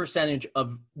higher percentage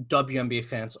of WNBA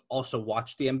fans also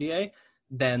watch the NBA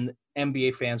than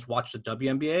NBA fans watch the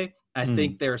WNBA. I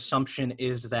think their assumption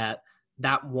is that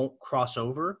won't cross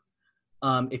over.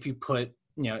 If you put,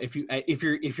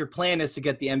 if your plan is to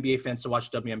get the NBA fans to watch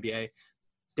WNBA,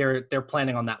 they're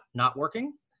planning on that not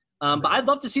working. But I'd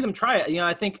love to see them try it.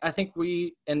 I think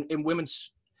we in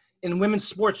women's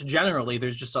sports generally,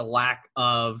 there's just a lack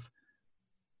of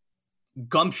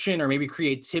gumption or maybe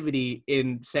creativity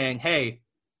in saying, hey,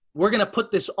 we're going to put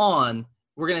this on.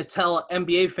 We're going to tell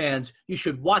NBA fans you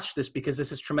should watch this because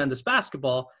this is tremendous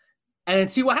basketball, and then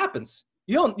see what happens.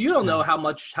 You don't know how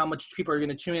much people are going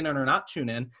to tune in or not tune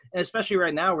in, and especially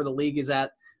right now where the league is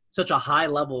at such a high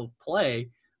level of play.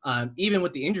 Even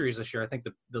with the injuries this year, I think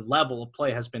the level of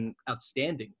play has been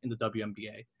outstanding in the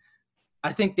WNBA.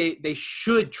 I think they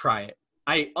should try it.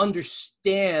 I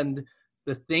understand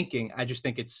the thinking. I just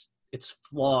think it's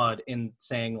flawed in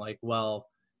saying like, well,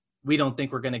 we don't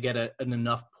think we're going to get an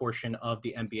enough portion of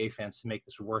the NBA fans to make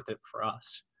this worth it for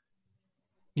us.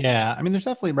 Yeah, I mean, there's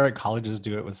definitely where colleges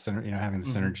do it with having the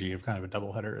synergy of kind of a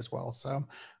doubleheader as well. So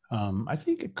I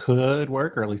think it could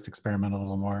work, or at least experiment a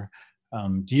little more.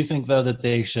 Do you think though that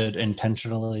they should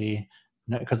intentionally?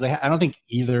 Because I don't think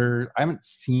either. I haven't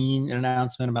seen an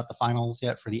announcement about the finals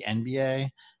yet for the NBA,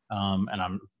 and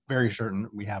I'm very certain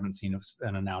we haven't seen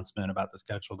an announcement about the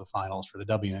schedule of the finals for the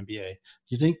WNBA. Do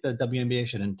you think the WNBA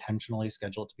should intentionally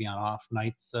schedule it to be on off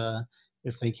nights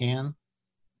if they can?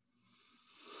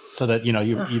 So that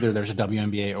either there's a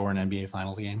WNBA or an NBA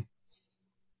finals game.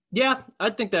 Yeah, I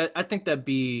think that'd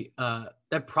be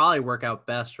that'd probably work out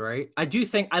best, right?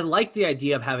 I like the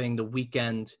idea of having the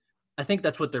weekend. I think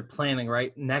that's what they're planning,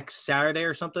 right? Next Saturday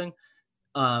or something.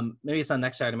 Maybe it's not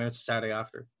next Saturday. Maybe it's the Saturday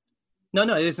after. No,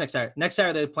 it is next Saturday. Next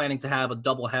Saturday, they're planning to have a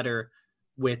doubleheader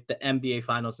with the NBA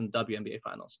finals and WNBA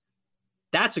finals.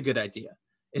 That's a good idea,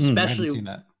 especially. I haven't seen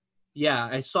that. Yeah,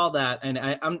 I saw that, and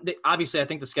obviously I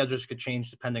think the schedules could change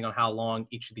depending on how long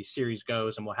each of these series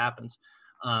goes and what happens.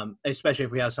 Especially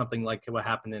if we have something like what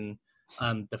happened in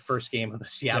the first game of the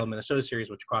Seattle-Minnesota series,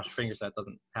 which cross your fingers that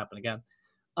doesn't happen again.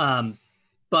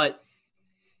 But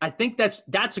I think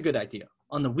that's a good idea.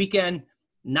 On the weekend,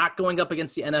 not going up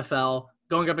against the NFL,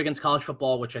 going up against college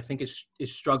football, which I think is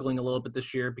struggling a little bit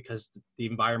this year because the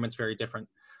environment's very different.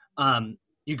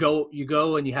 You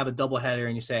go and you have a doubleheader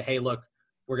and you say, hey, look,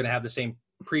 we're going to have the same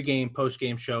pregame,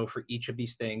 postgame show for each of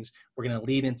these things. We're going to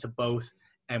lead into both,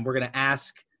 and we're going to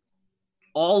ask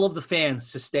all of the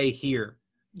fans to stay here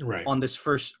on the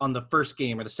first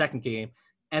game or the second game.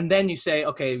 And then you say,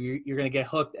 okay, you're going to get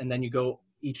hooked, and then you go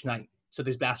each night. So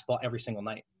there's basketball every single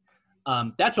night.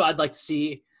 That's what I'd like to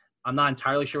see. I'm not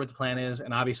entirely sure what the plan is,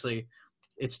 and obviously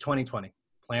it's 2020.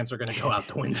 Plans are going to go out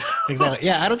the window. Exactly.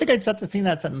 Yeah, I don't think I'd seen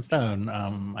that set in stone.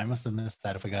 I must have missed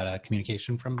that if we got a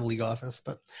communication from the league office,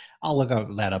 but I'll look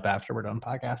that up after we're done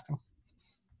podcasting.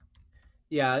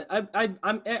 Yeah,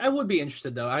 I would be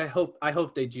interested though. I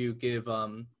hope they do give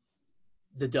the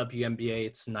WNBA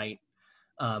its night.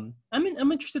 I'm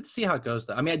interested to see how it goes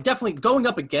though. I mean, definitely going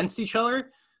up against each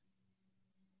other.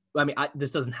 I mean,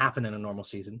 this doesn't happen in a normal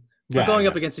season. But going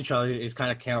up against each other is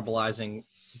kind of cannibalizing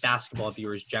basketball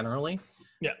viewers generally.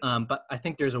 Yeah. But I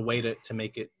think there's a way to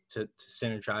make it to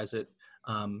synergize it.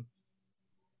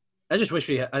 I just wish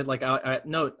we had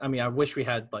I wish we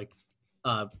had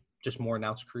just more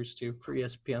announced crews too for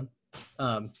ESPN.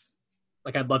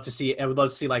 I'd love to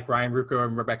see like Ryan Rucco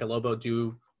and Rebecca Lobo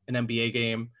do an NBA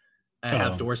game and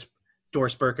have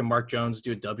Doris Burke and Mark Jones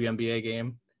do a WNBA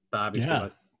game. But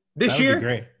obviously this year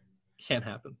great. Can't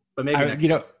happen. But maybe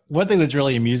one thing that's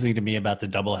really amusing to me about the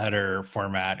doubleheader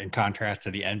format in contrast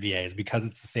to the NBA is because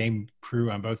it's the same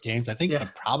crew on both games. I think the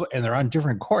problem, and they're on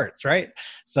different courts, right?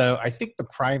 So I think the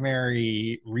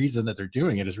primary reason that they're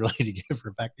doing it is really to give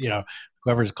Rebecca,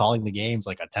 whoever's calling the games,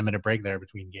 like a 10-minute break there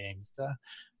between games, so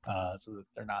that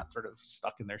they're not sort of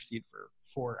stuck in their seat for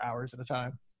 4 hours at a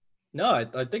time. No,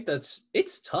 I think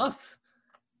it's tough.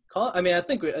 I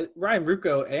think Ryan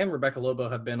Rucco and Rebecca Lobo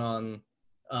have been on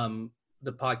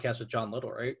the podcast with John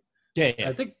Little, right? Yeah.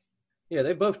 I think,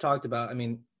 they both talked about,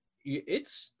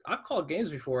 I've called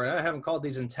games before, and I haven't called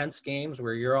these intense games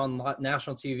where you're on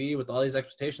national TV with all these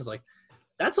expectations. Like,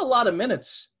 that's a lot of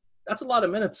minutes. That's a lot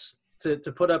of minutes to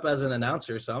put up as an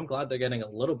announcer. So I'm glad they're getting a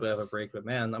little bit of a break. But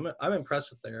man, I'm impressed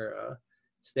with their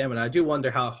stamina. I do wonder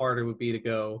how hard it would be to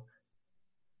go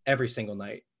every single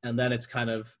night. And then it's kind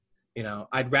of,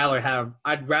 I'd rather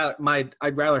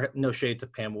no shade to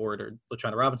Pam Ward or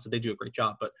LaChana Robinson. They do a great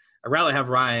job, but I'd rather have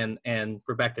Ryan and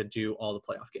Rebecca do all the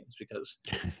playoff games because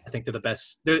I think they're the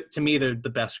best. To me, they're the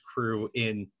best crew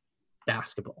in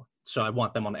basketball. So I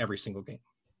want them on every single game.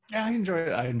 Yeah, I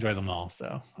enjoy them all.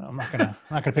 So I'm not gonna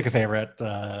pick a favorite.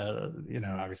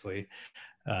 Obviously,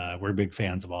 we're big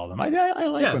fans of all of them. I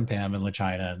like when Pam and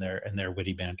LaChina and their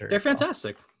witty banter. They're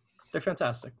fantastic. They're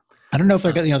fantastic. I don't know if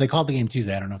they're they called the game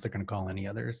Tuesday. I don't know if they're going to call any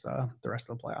others the rest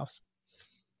of the playoffs.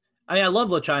 I love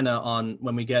LaChina on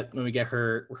when we get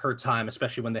her time,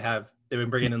 especially when they've been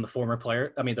bringing in the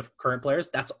current players.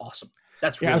 That's awesome.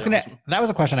 That's really awesome. That was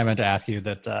a question I meant to ask you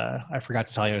that I forgot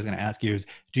to tell you I was going to ask you is,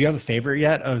 do you have a favorite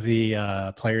yet of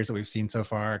the players that we've seen so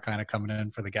far kind of coming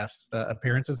in for the guest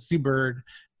appearances? Sue Bird,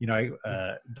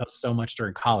 does so much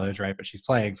during college, right? But she's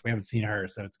playing, so we haven't seen her.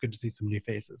 So it's good to see some new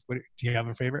faces. Do you have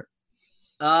a favorite?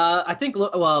 I think,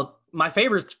 my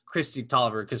favorite is Christy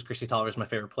Tolliver because Christy Tolliver is my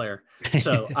favorite player.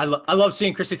 So I love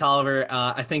seeing Christy Tolliver.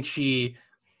 I think she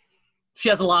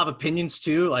has a lot of opinions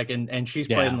too. And she's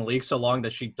played in the league so long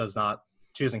that she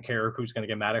doesn't care who's going to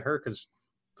get mad at her because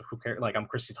who cares? I'm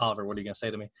Christy Tolliver. What are you going to say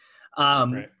to me?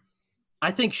 Right. I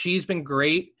think she's been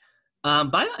great.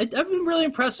 But I've been really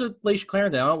impressed with Laisha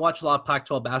Clarendon. I don't watch a lot of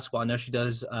Pac-12 basketball. I know she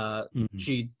does.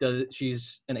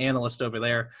 She's an analyst over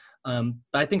there. But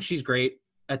I think she's great.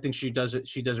 I think she does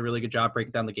a really good job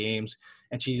breaking down the games,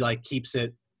 and she keeps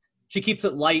it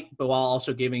light, but while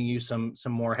also giving you some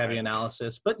more heavy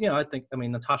analysis. But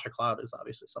Natasha Cloud is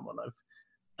obviously someone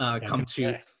I've come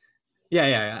to.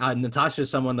 Yeah. Natasha is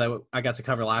someone that I got to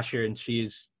cover last year, and she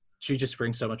just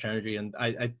brings so much energy. And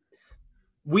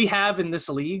we have in this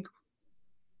league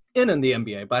and in the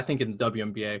NBA, but I think in the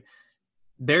WNBA,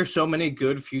 there's so many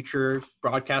good future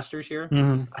broadcasters here.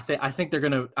 Mm-hmm. I think they're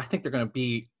gonna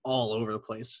be all over the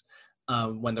place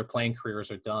when their playing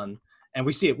careers are done, and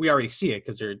we see it. We already see it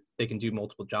because they can do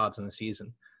multiple jobs in the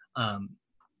season. But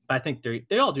I think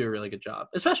they all do a really good job,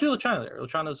 especially LaChina.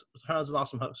 LaChina's an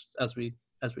awesome host, as we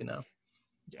know.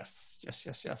 Yes.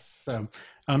 So, so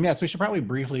we should probably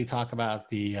briefly talk about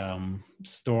the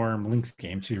Storm Lynx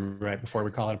game too, right before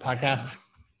we call it a podcast.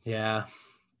 Yeah.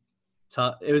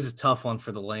 It was a tough one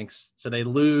for the Lynx. So they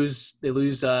lose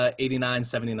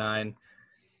 89-79.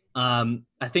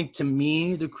 I think to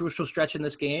me, the crucial stretch in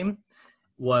this game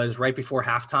was right before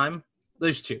halftime.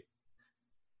 There's two.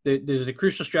 There's a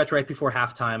crucial stretch right before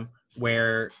halftime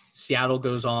where Seattle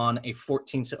goes on a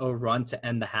 14-0 run to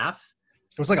end the half.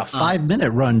 It was like a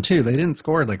 5-minute run too. They didn't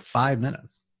score in 5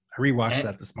 minutes. I rewatched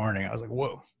that this morning. I was like,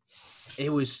 whoa. It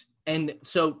was, and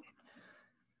so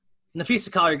Nafisa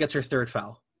Collier gets her third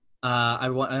foul. I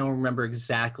don't remember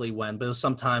exactly when, but it was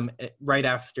sometime right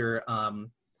after,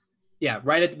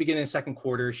 right at the beginning of the second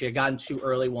quarter. She had gotten 2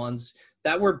 early ones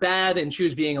that were bad, and she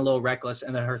was being a little reckless.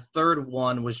 And then her third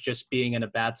one was just being in a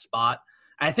bad spot.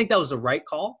 I think that was the right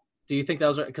call. Do you think that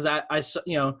was – because I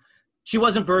she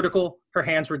wasn't vertical. Her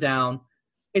hands were down.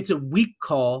 It's a weak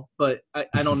call, but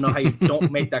I don't know how you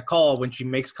don't make that call when she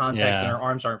makes contact and her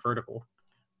arms aren't vertical.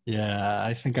 Yeah,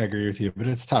 I think I agree with you, but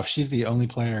it's tough. She's the only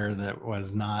player that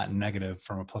was not negative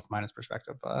from a plus-minus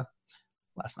perspective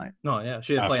last night. No, yeah,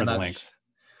 she didn't play in that. Lynx.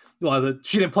 Well,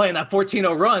 she didn't play in that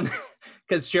 14-0 run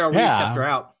because Cheryl Reed kept her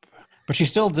out. But she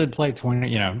still did play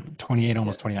 28,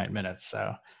 almost 29 minutes,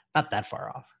 so not that far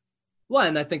off. Well,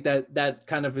 and I think that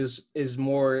kind of is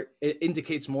more. It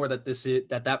indicates more that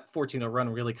that 14-0 run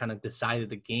really kind of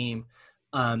decided the game.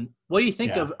 What do you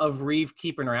think of Reeve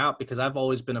keeping her out? Because I've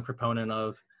always been a proponent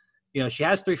of. She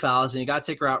has 3 fouls, and you got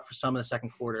to take her out for some of the second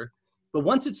quarter. But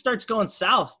once it starts going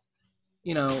south,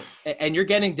 and you're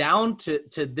getting down to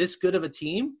this good of a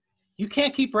team, you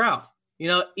can't keep her out.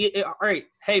 All right,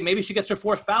 hey, maybe she gets her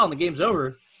 4th foul and the game's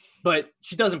over, but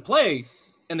she doesn't play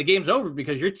and the game's over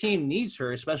because your team needs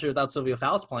her, especially without Sylvia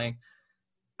Fowles playing.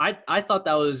 I thought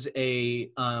that was a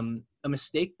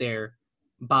mistake there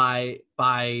by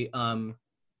Cheryl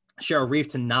Reeve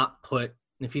to not put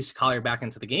Nafisa Collier back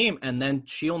into the game, and then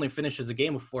she only finishes the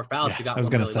game with 4 fouls. She got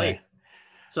really late.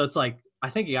 So it's I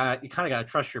think you kind of got to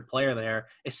trust your player there,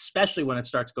 especially when it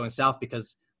starts going south,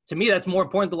 because to me that's more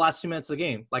important than the last 2 minutes of the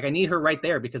game. I need her right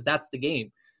there because that's the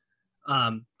game.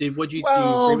 Do you agree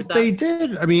with that? They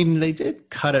did. I mean, they did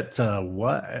cut it to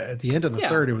at the end of the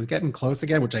third. It was getting close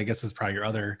again, which I guess is probably your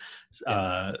other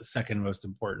second most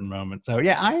important moment. So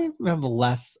I have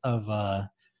less of a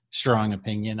strong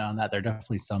opinion on that. There are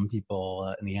definitely some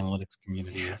people in the analytics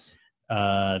community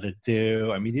that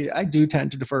do. I mean, I do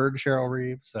tend to defer to Cheryl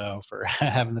Reeve, so for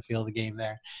having the feel of the game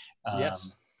there.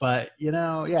 But she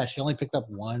only picked up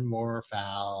 1 more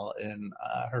foul in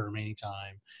her remaining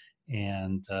time,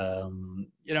 And,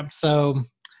 so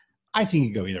I think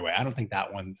you go either way. I don't think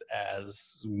that one's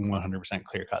as 100%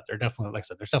 clear cut. There definitely, like I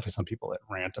said, there's definitely some people that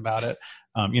rant about it.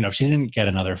 If she didn't get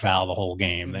another foul the whole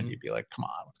game, then you'd be like, come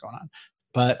on, what's going on?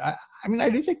 But I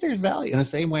do think there's value in the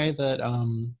same way that,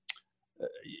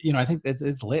 I think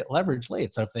it's leverage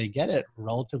late. So if they get it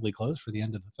relatively close for the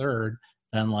end of the third,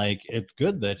 then like it's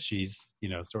good that she's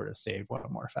sort of saved one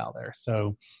more foul there.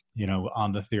 So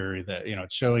on the theory that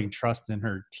it's showing trust in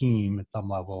her team at some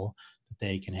level that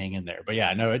they can hang in there. But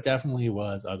yeah, no, it definitely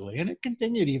was ugly, and it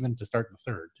continued even to start the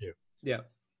third too. Yeah,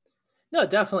 no,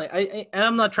 definitely.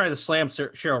 I'm not trying to slam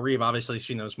Cheryl Reeve. Obviously,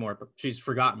 she knows more, but she's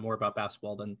forgotten more about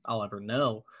basketball than I'll ever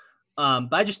know. But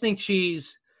I just think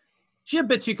she's a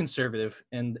bit too conservative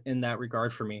in that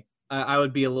regard for me. I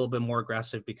would be a little bit more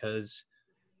aggressive because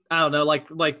I don't know, like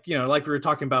we were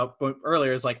talking about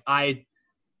earlier, is like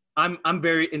I'm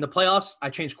very in the playoffs. I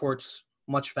change courts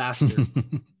much faster.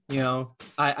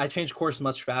 I change course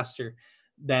much faster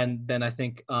than I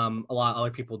think a lot of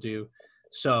other people do.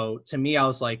 So to me, I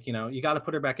was like, you got to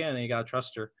put her back in and you got to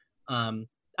trust her. I'm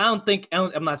not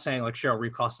saying like Cheryl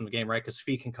Reeve cost them the game, right? Because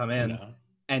Fee can come in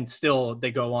and still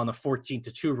they go on a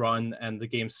 14-2 run and the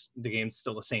game's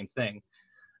still the same thing.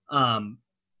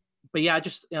 But yeah, I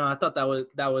just I thought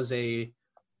that was a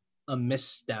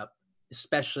misstep,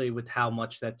 especially with how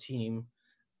much that team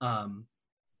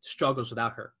struggles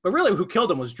without her. But really, who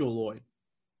killed him was Jewel Lloyd,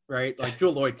 right? Like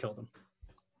Jewel Lloyd killed him.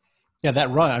 Yeah,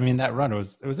 that run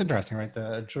was interesting, right?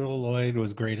 The Jewel Lloyd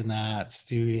was great in that.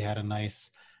 Stewie had a nice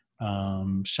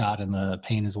shot in the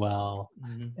paint as well.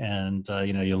 Mm-hmm. And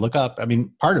you look up. I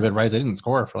mean, part of it, right? They didn't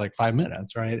score for like 5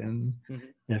 minutes, right? And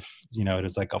if it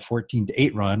was like a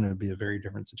 14-8 run, it would be a very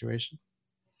different situation.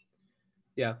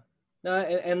 Yeah.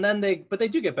 And then they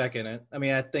do get back in it. I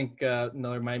mean, I think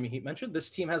another Miami Heat mentioned this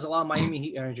team has a lot of Miami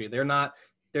Heat energy. They're not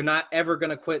ever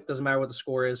going to quit. Doesn't matter what the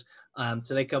score is.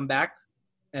 So they come back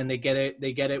and they get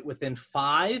it within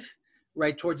 5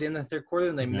 right towards the end of the third quarter,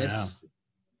 and they miss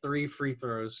 3 free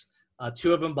throws,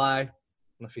 2 of them by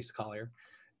Nafisa Collier.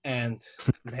 And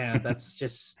man, that's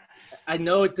just, I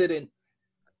know it didn't,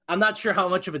 I'm not sure how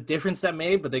much of a difference that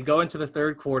made, but they go into the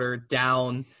third quarter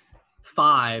down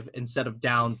 5 instead of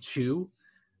down 2.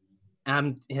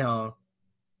 And,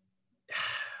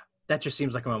 that just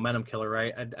seems like a momentum killer,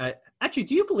 right? I actually,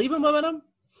 do you believe in momentum?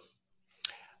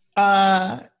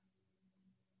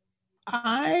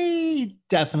 I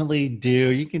definitely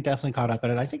do. You can definitely caught up at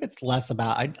it. I think it's less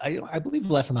about, I believe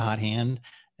less in the hot hand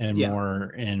and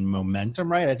more in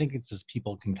momentum, right? I think it's just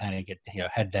people can kind of get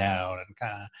head down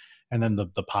and then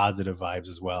the positive vibes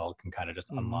as well can kind of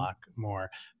just unlock more.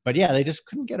 But yeah, they just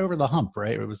couldn't get over the hump,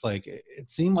 right? It was like, it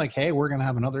seemed like, hey, we're going to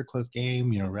have another close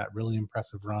game, really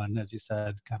impressive run, as you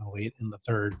said, kind of late in the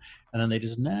third. And then they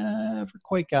just never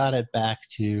quite got it back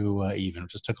to even. It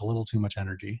just took a little too much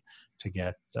energy to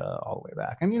get all the way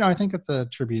back. And, I think it's a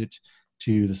tribute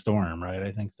to the Storm, right?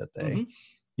 I think that they,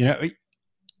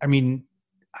 I mean,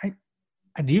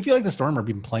 do you feel like the Storm have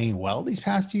been playing well these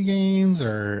past 2 games?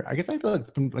 Or I guess I feel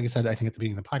like I said, I think at the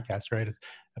beginning of the podcast, right?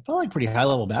 I felt like pretty high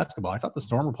level basketball. I thought the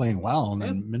Storm were playing well, and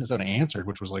then Minnesota answered,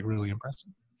 which was like really impressive.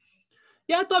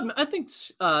 Yeah, I think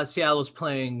Seattle was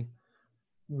playing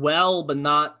well, but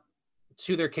not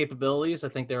to their capabilities. I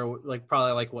think they're like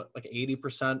probably like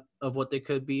 80% of what they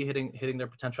could be hitting their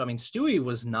potential. I mean, Stewie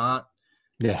was not.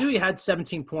 Yeah. Stewie had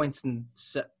 17 points and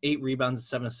 8 rebounds and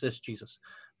 7 assists. Jesus.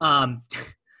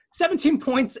 17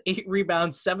 points, 8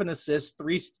 rebounds, 7 assists,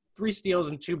 3 steals,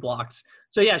 and 2 blocks.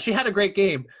 So, yeah, she had a great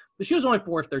game, but she was only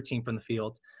 4 of 13 from the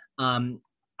field. I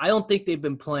don't think they've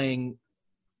been playing,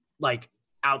 like,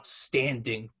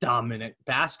 outstanding, dominant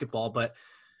basketball, but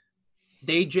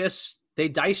they dice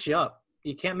you up.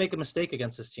 You can't make a mistake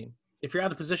against this team. If you're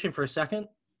out of position for a second,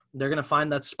 they're going to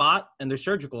find that spot, and they're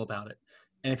surgical about it.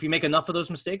 And if you make enough of those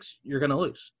mistakes, you're going to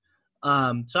lose. So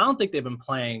I don't think they've been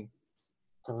playing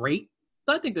great.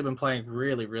 I think they've been playing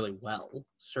really, really well,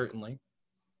 certainly.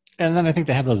 And then I think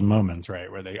they have those moments, right,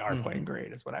 where they are playing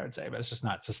great is what I would say, but it's just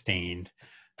not sustained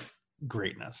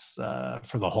greatness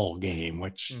for the whole game,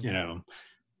 which,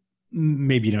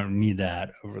 maybe you don't need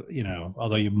that over,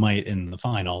 although you might in the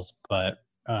finals, but,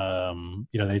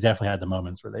 they definitely had the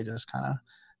moments where they just kind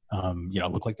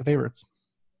of, look like the favorites.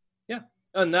 Yeah.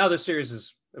 And now this series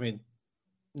is,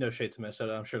 no shade to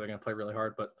Minnesota. I'm sure they're going to play really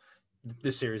hard, but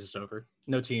this series is over.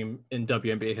 No team in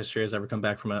WNBA history has ever come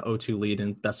back from an 0-2 lead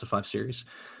in best-of-5 series.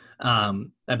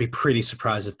 I'd be pretty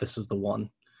surprised if this is the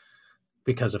one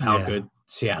because of how good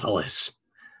Seattle is.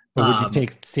 But would you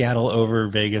take Seattle over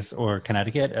Vegas or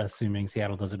Connecticut, assuming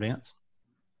Seattle does advance?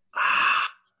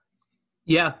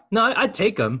 Yeah. No, I'd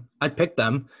take them. I'd pick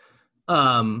them.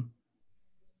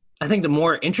 I think the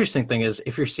more interesting thing is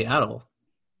if you're Seattle,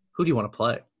 who do you want to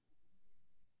play?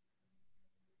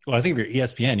 Well, I think if you're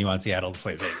ESPN, you want Seattle to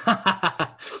play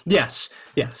Vegas.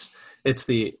 Yes. It's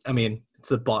the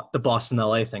Boston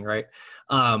LA thing, right?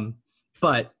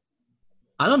 But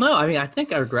I don't know. I mean, I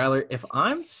think I would rather, if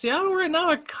I'm Seattle right now,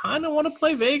 I kind of want to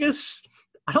play Vegas.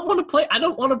 I don't want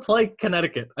to play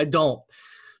Connecticut. I don't.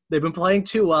 They've been playing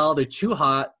too well. They're too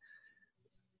hot.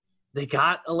 They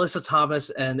got Alyssa Thomas,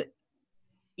 and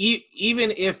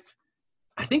even if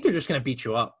I think they're just going to beat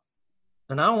you up,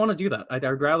 and I don't want to do that. I'd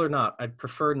rather not. I'd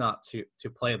prefer not to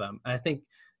play them. And I think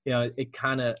it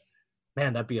kind of,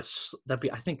 man, that'd be.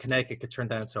 I think Connecticut could turn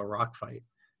that into a rock fight.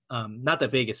 Not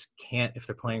that Vegas can't if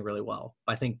they're playing really well.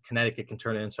 I think Connecticut can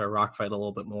turn it into a rock fight a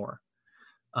little bit more.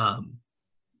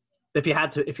 If you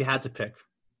had to pick,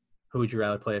 who would you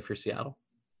rather play if you're Seattle?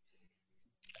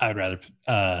 I'd rather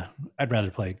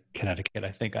play Connecticut.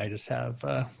 I think I just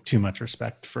have too much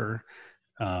respect for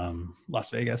Las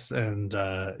Vegas, and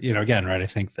again, right? I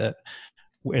think that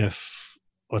if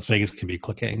Las Vegas can be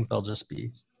clicking, they'll just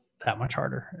be that much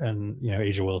harder. And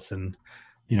Asia Wilson,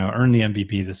 earned the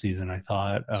MVP this season. I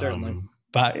thought certainly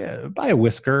by a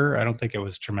whisker. I don't think it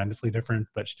was tremendously different,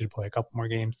 but she did play a couple more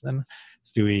games than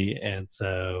Stewie, and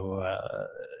so I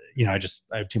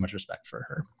have too much respect for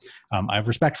her. I have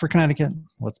respect for Connecticut.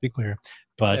 Let's be clear,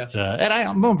 but and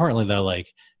I more importantly though,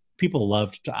 like people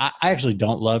love to. I actually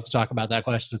don't love to talk about that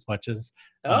question as much as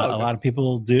a lot of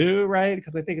people do, right?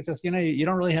 Because I think it's just you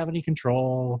don't really have any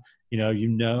control.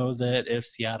 That if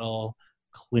Seattle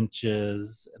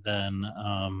clinches, then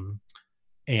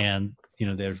and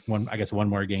there's one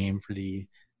more game for the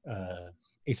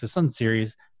Aces Sun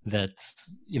series that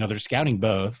they're scouting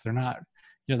both. They're not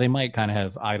they might kind of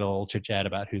have idle chit chat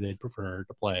about who they'd prefer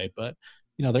to play, but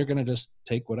they're going to just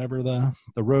take whatever the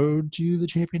road to the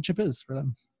championship is for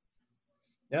them.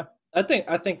 Yeah, I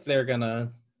think they're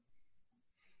gonna.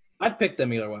 I'd pick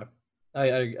them either way.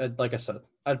 I like I said,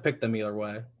 I'd pick them either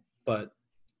way, but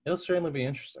it'll certainly be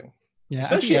interesting. Yeah,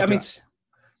 especially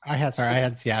I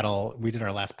had Seattle. We did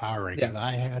our last power rankings. Yeah.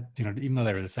 I had, even though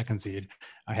they were the second seed,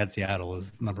 I had Seattle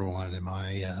as number one in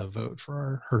my vote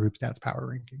for her Hoop Stats power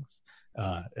rankings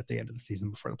at the end of the season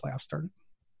before the playoffs started.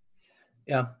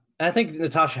 Yeah, I think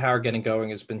Natasha Howard getting going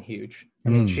has been huge. I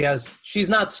mean, she's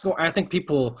not scoring. I think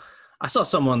I saw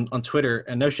someone on Twitter,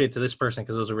 and no shade to this person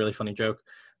because it was a really funny joke,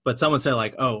 but someone said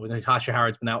like, "Oh, Natasha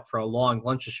Howard's been out for a long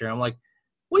lunch this year." I'm like,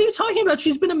 what are you talking about?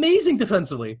 She's been amazing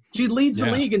defensively. She leads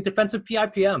the league in defensive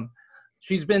PIPM.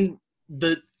 She's been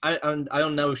I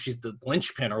don't know if she's the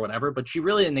linchpin or whatever, but she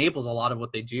really enables a lot of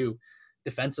what they do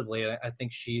defensively. I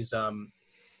think she's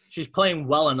playing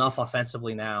well enough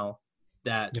offensively now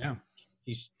that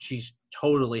she's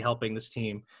totally helping this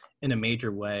team in a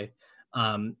major way.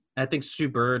 I think Sue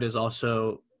Bird is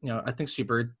also, I think Sue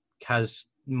Bird has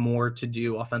more to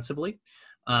do offensively.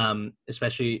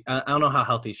 Especially, I don't know how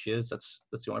healthy she is. That's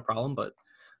the only problem, but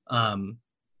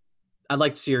I'd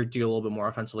like to see her do a little bit more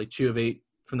offensively. 2 of 8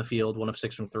 from the field, 1 of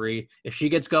 6 from 3. If she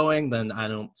gets going, then I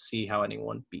don't see how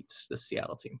anyone beats the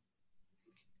Seattle team.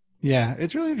 Yeah,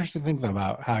 it's really interesting to think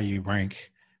about how you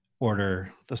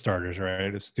order the starters,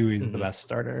 right? If Stewie's the best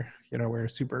starter, where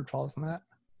Sue Bird falls in that.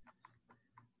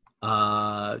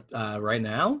 Right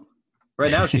now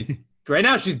she's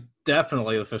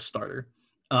definitely the 5th starter.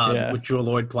 With Jewel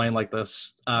Lloyd playing like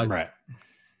this. Right.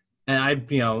 And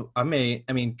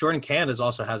Jordan Candace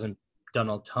also hasn't done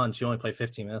a ton. She only played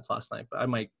 15 minutes last night, but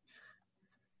maybe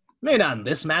not in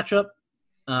this matchup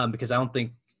because I don't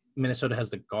think Minnesota has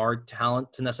the guard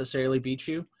talent to necessarily beat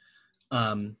you,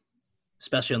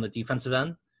 especially on the defensive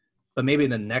end. But maybe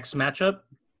in the next matchup,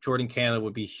 Jordan Canada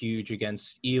would be huge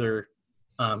against either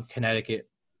Connecticut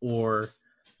or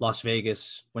Las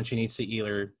Vegas when she needs to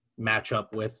either match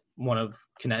up with one of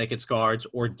Connecticut's guards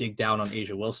or dig down on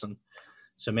Asia Wilson.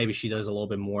 So maybe she does a little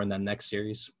bit more in that next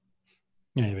series.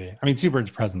 Maybe. I mean, Sue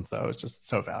Bird's presence, though, is just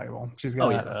so valuable. She's got,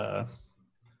 what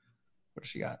does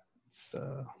she got?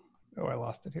 I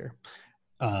lost it here.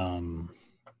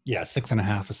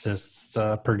 6.5 assists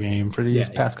per game for these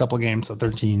past couple of games. So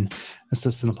 13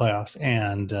 assists in the playoffs,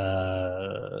 and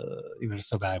just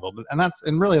so valuable.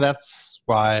 And really that's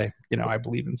why, I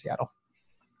believe in Seattle.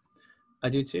 I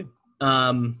do too.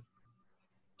 Do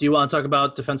you want to talk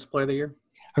about Defensive Player of the Year?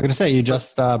 I'm going to say you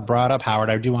just brought up Howard.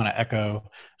 I do want to echo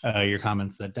your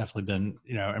comments that definitely been,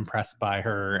 impressed by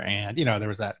her. And, there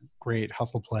was that great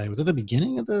hustle play. Was it the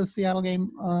beginning of the Seattle game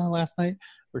last night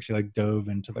where she dove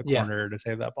into the corner to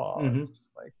save that ball? Mm-hmm. Just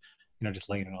just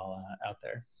laying it all out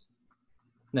there.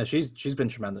 No, she's been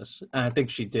tremendous. And I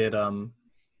think she did.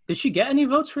 Did she get any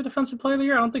votes for Defensive Player of the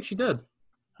Year? I don't think she did.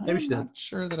 Maybe she did. I'm not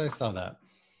sure that I saw that.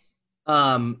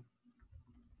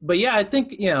 But yeah, I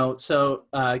think, so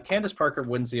Candace Parker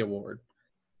wins the award.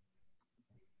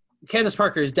 Candace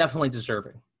Parker is definitely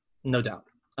deserving, no doubt.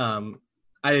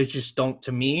 I just don't,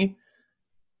 to me.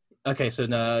 Okay, so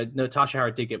Natasha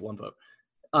Howard did get one vote.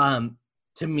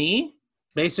 To me,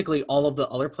 basically all of the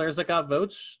other players that got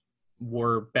votes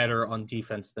were better on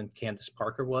defense than Candace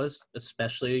Parker was,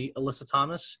 especially Alyssa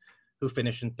Thomas, who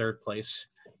finished in third place,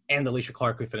 and Alicia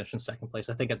Clark, who finished in second place.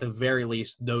 I think at the very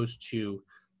least, those two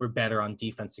were better on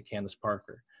defense than Candace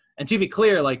Parker. And to be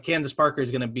clear, like Candace Parker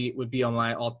would be on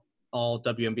my all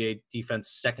WNBA defense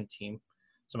second team,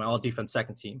 so my all defense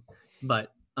second team.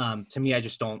 But to me, I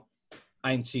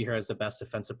didn't see her as the best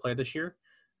defensive player this year.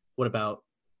 What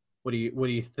do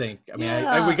you think? I mean,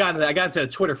 I got into a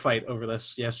Twitter fight over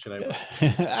this yesterday.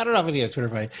 I don't know if I need a Twitter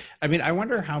fight. I mean, I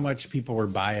wonder how much people were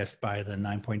biased by the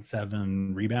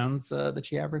 9.7 rebounds that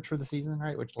she averaged for the season,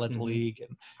 right? Which led the league,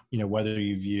 and whether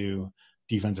you view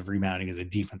defensive rebounding as a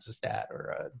defensive stat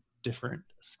or a different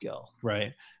skill,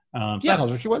 right?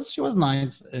 She was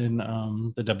ninth in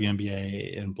the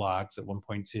WNBA in blocks at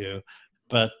 1.2,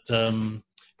 but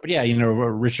yeah,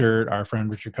 our friend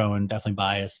Richard Cohen definitely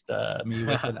biased me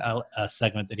with a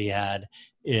segment that he had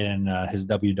in his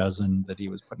W Dozen that he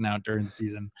was putting out during the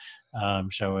season,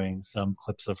 showing some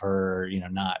clips of her,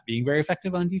 not being very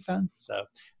effective on defense. So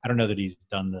I don't know that he's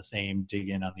done the same dig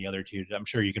in on the other two. I'm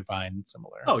sure you can find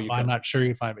similar. I'm not sure you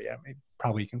can find, but yeah,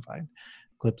 probably you can find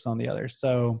clips on the others.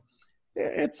 So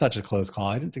it's such a close call.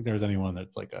 I didn't think there was anyone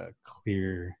that's like a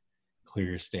clear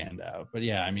standout. But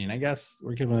yeah, I mean, I guess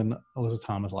we're giving Alyssa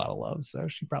Thomas a lot of love, so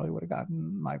she probably would have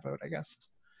gotten my vote, I guess.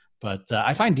 But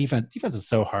I find defense is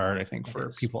so hard, I think, for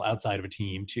people outside of a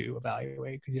team to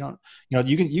evaluate, because you don't,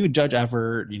 you can judge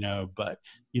effort, but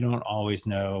you don't always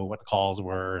know what the calls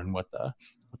were and what the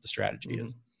strategy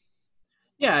is.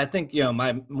 Yeah, I think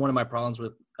one of my problems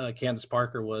with Candace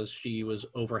Parker was she was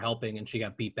over helping and she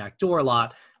got beat back door a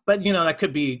lot. But that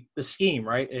could be the scheme,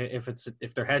 right?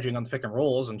 If they're hedging on the pick and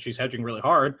rolls and she's hedging really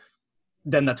hard,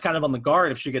 then that's kind of on the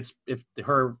guard if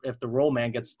the roll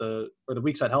man gets the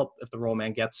weak side help if the roll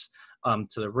man gets to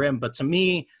the rim. But to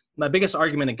me, my biggest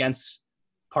argument against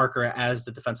Parker as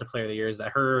the defensive player of the year is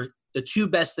that the two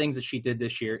best things that she did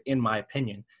this year, in my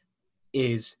opinion,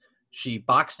 is she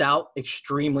boxed out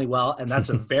extremely well, and that's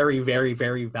a very, very,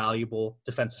 very valuable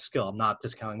defensive skill. I'm not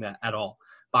discounting that at all.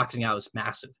 Boxing out is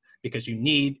massive, because you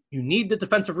need the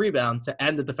defensive rebound to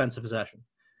end the defensive possession.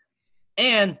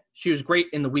 And she was great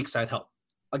in the weak side help.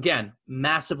 Again,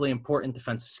 massively important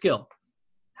defensive skill.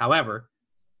 However,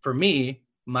 for me,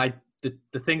 the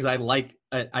things I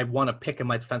want to pick in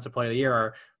my defensive player of the year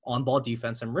are on-ball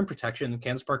defense and rim protection. And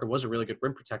Candace Parker was a really good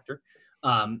rim protector.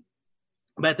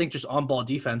 But I think just on-ball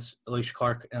defense, Alicia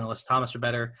Clark and Alyssa Thomas are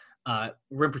better.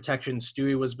 Rim protection,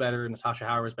 Stewie was better. Natasha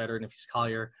Howard was better. Nafisa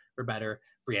Collier were better.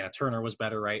 Brianna Turner was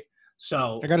better, right?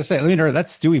 So I got to say, that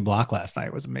Stewie block last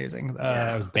night was amazing.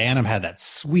 Banham had that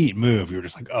sweet move. You were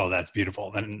just like, oh, that's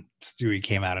beautiful. Then Stewie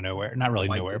came out of nowhere. Not really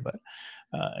nowhere, but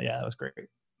yeah, that was great.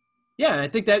 Yeah, I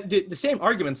think that the same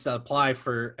arguments that apply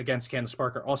against Candace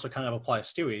Parker also kind of apply to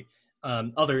Stewie,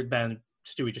 other than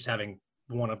Stewie just having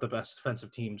one of the best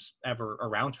defensive teams ever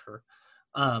around her.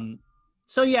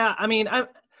 So yeah, I mean,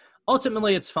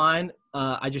 ultimately it's fine.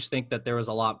 I just think that there was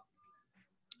a lot.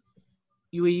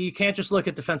 You can't just look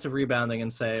at defensive rebounding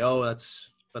and say, oh,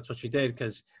 that's what she did,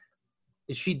 because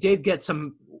she did get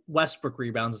some Westbrook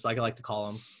rebounds, as I like to call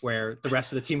them, where the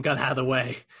rest of the team got out of the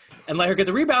way and let her get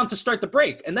the rebound to start the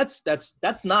break. And that's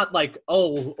not like,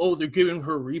 oh, they're giving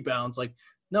her rebounds. Like,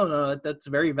 no, that's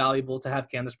very valuable to have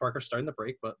Candace Parker starting the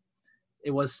break, but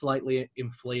it was slightly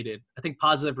inflated. I think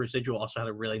Positive Residual also had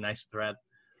a really nice thread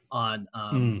on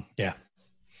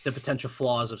the potential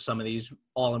flaws of some of these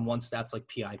all-in-one stats like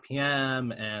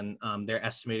PIPM and their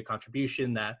estimated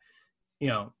contribution, that,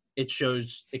 it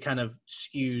shows, it kind of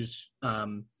skews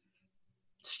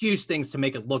things to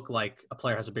make it look like a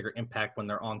player has a bigger impact when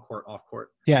they're on court, off court.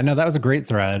 Yeah, no, that was a great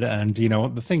thread. And,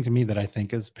 the thing to me that I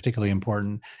think is particularly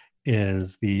important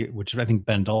is which I think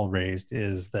Ben Dull raised,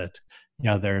 is that,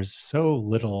 there's so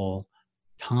little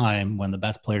time when the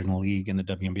best players in the league in the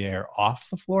WNBA are off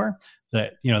the floor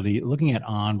that, looking at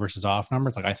on versus off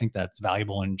numbers, like I think that's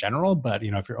valuable in general. But,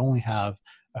 if you only have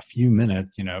a few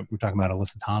minutes, we're talking about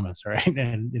Alyssa Thomas, right?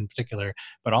 And in particular,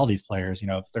 but all these players,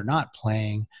 if they're not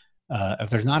playing, if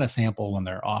there's not a sample when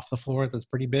they're off the floor that's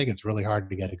pretty big, it's really hard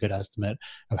to get a good estimate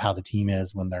of how the team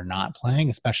is when they're not playing,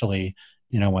 especially,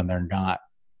 when they're not,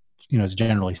 it's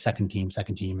generally second team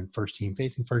and first team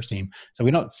facing first team. So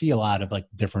we don't see a lot of like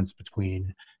difference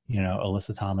between,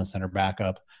 Alyssa Thomas and her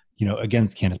backup,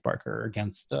 against Candace Parker,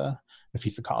 against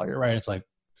Nafisa Collier, right? It's like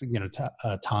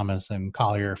Thomas and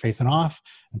Collier facing off,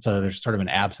 and so there's sort of an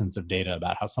absence of data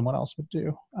about how someone else would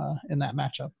do in that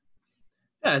matchup.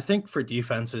 Yeah, I think for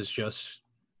defense is just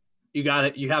you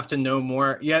have to know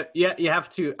more. Yeah, you have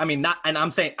to. I mean, not, and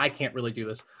I'm saying I can't really do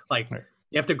this. Like, right.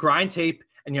 You have to grind tape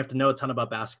and you have to know a ton about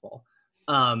basketball.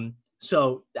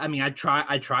 So I mean, I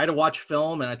try to watch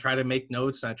film and I try to make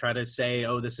notes and I try to say,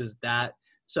 oh, this is that.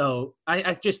 So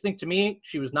I just think, to me,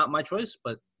 she was not my choice,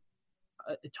 but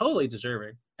totally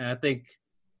deserving. And I think,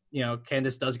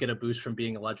 Candace does get a boost from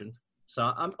being a legend. So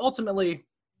I'm ultimately,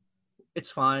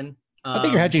 it's fine. I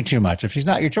think you're hedging too much. If she's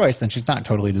not your choice, then she's not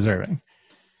totally deserving.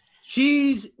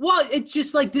 It's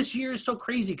just like this year is so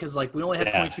crazy because like we only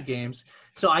had 22 games.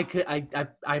 So I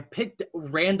picked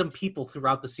random people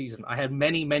throughout the season. I had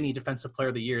many defensive player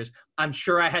of the years. I'm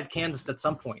sure I had Candace at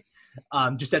some point.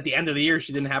 Just at the end of the year,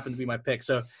 she didn't happen to be my pick.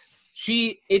 So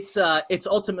it's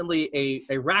ultimately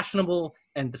a rational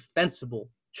and defensible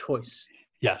choice.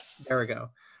 Yes. There we go.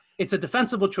 It's a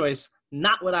defensible choice,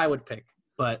 not what I would pick,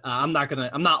 but I'm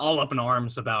not all up in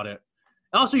arms about it.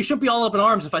 Also, you shouldn't be all up in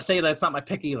arms if I say that it's not my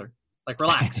pick either. Like,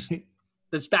 relax.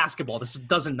 This basketball. This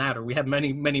doesn't matter. We have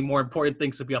many more important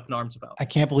things to be up in arms about. I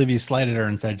can't believe you slighted her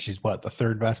and said she's the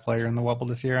third best player in the Wubble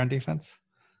this year on defense?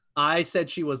 I said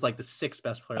she was like the sixth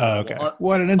best player. Oh, okay.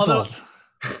 What an insult.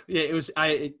 Yeah,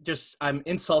 I'm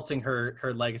insulting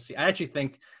her legacy. I actually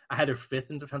think I had her fifth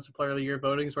in defensive player of the year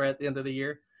votings right at the end of the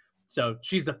year. So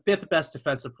she's the fifth best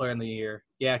defensive player in the year.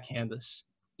 Yeah, Candace,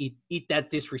 eat that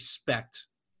disrespect.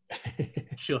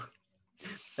 We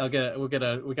gotta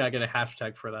get a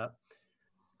hashtag for that.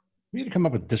 We need to come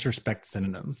up with disrespect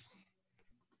synonyms.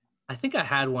 I think I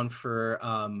had one for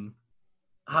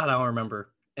I don't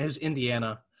remember. It was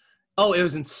Indiana. Oh, it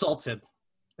was insulted.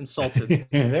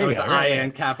 There you go. The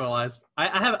IN capitalized.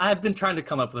 I have been trying to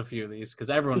come up with a few of these because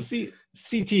everyone.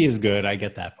 CT is good. I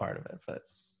get that part of it, but.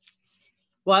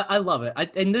 Well, I love it.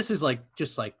 And this is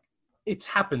just it's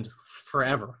happened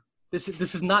forever. This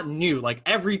is not new. Like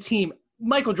every team,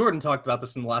 Michael Jordan talked about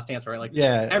this in The Last Dance, right? Like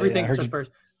everything took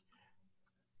person.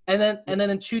 And then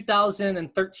in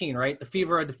 2013, right, the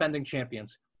Fever are defending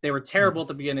champions. They were terrible at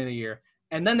the beginning of the year,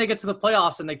 and then they get to the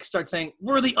playoffs and they start saying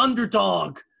we're the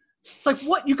underdog. It's like,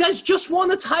 what? You guys just won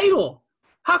the title.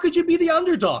 How could you be the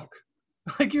underdog?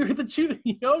 Like you're the two.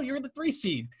 You're the 3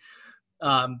 seed.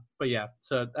 But yeah,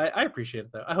 so I appreciate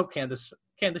it though. I hope Candace,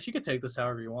 you could take this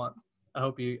however you want. I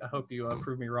hope you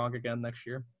prove me wrong again next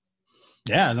year.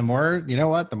 Yeah, the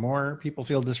more people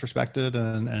feel disrespected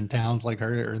and towns like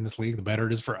her are in this league, the better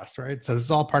it is for us, right? So this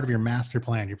is all part of your master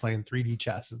plan. You're playing 3D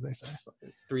chess, as they say.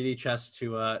 3D chess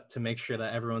to make sure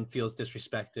that everyone feels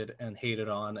disrespected and hated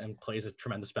on and plays a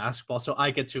tremendous basketball. So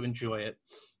I get to enjoy it.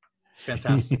 It's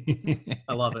fantastic.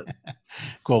 I love it.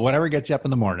 Cool. Whatever gets you up in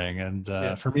the morning. And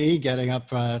for me, getting up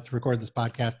to record this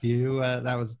podcast to you,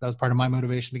 that was part of my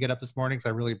motivation to get up this morning. So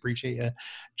I really appreciate you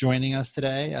joining us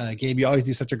today. Gabe, you always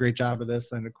do such a great job of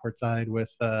this and courtside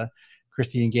with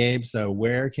Christy and Gabe. So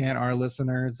where can our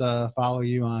listeners follow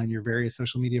you on your various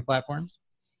social media platforms?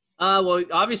 Well,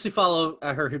 obviously follow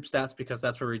her Hoop Stats because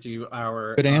that's where we do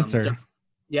our good answer.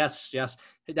 Yes.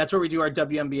 That's where we do our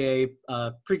WNBA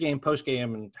pregame,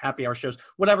 postgame, and happy hour shows,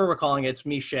 whatever we're calling it. It's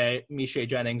me, Shay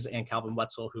Jennings, and Calvin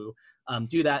Wetzel who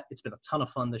do that. It's been a ton of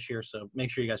fun this year, so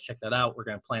make sure you guys check that out. We're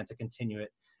going to plan to continue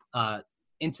it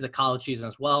into the college season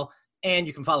as well. And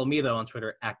you can follow me, though, on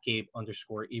Twitter at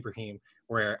Gabe_Ibrahim,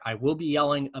 where I will be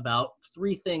yelling about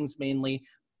 3 things mainly.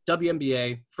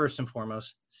 WNBA, first and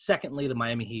foremost. Secondly, the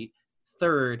Miami Heat.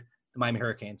 Third, the Miami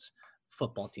Hurricanes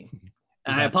football team.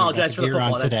 And I apologize for the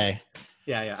football today.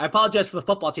 Yeah. I apologize for the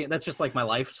football team. That's just like my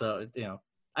life. So,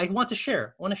 I want to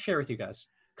share. I want to share with you guys.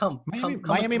 Come.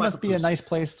 Miami must be a nice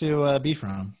place to be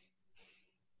from.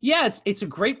 Yeah, it's a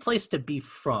great place to be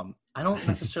from. I don't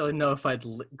necessarily know if I'd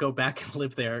go back and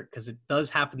live there because it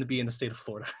does happen to be in the state of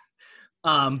Florida.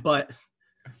 But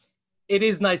it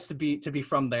is nice to be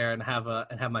from there and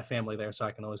have my family there, so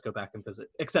I can always go back and visit.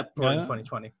 Except for in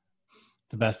 2020.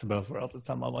 The best of both worlds at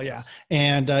some level, yeah.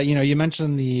 And, you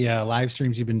mentioned the live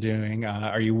streams you've been doing.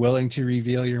 Are you willing to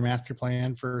reveal your master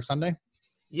plan for Sunday?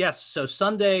 Yes. So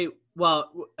Sunday, well,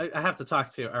 I have to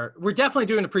talk to we're definitely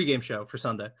doing a pregame show for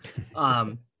Sunday.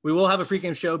 We will have a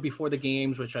pregame show before the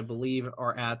games, which I believe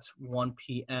are at 1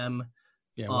 p.m.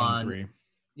 Yeah, 1 and 3.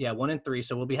 Yeah, 1 and 3.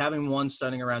 So we'll be having one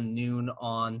starting around noon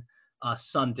on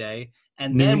Sunday.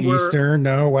 And noon then Eastern,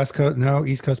 no West Coast, no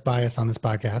East Coast bias on this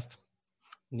podcast.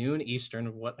 Noon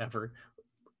Eastern, whatever.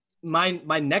 Our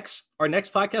next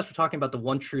podcast, we're talking about the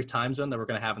one true time zone that we're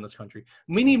going to have in this country.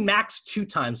 We need max 2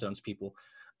 time zones, people.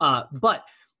 But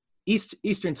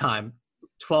Eastern time,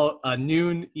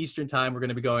 noon Eastern time. We're going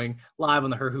to be going live on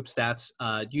the Her Hoop Stats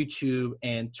YouTube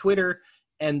and Twitter.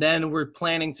 And then we're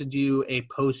planning to do a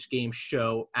post-game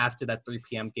show after that 3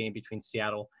 p.m. game between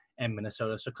Seattle and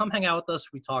Minnesota. So come hang out with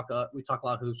us. We talk a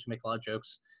lot of hoops. We make a lot of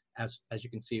jokes, as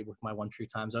you can see with my one true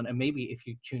time zone. And maybe if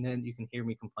you tune in, you can hear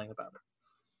me complain about it.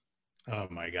 Oh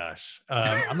my gosh.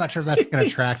 I'm not sure if that's going to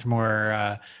attract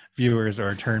more viewers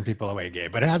or turn people away,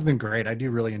 Gabe, but it has been great. I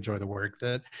do really enjoy the work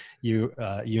that you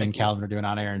and Calvin are doing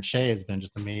on air, and Shay has been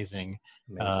just amazing.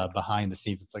 Behind the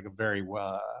scenes. It's like a very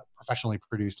professionally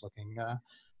produced looking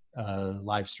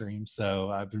live stream. So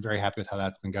I've been very happy with how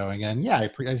that's been going. And yeah, as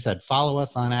I said, follow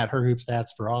us on @HerHoopStats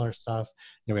for all our stuff.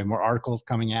 We have more articles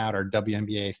coming out. Our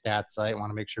WNBA stats site. Want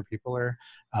to make sure people are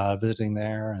visiting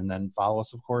there, and then follow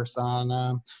us, of course,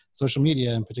 on social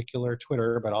media, in particular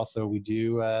Twitter, but also we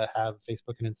do have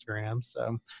Facebook and Instagram.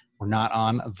 So we're not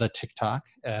on the TikTok,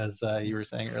 as you were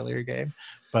saying earlier, Gabe.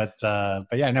 But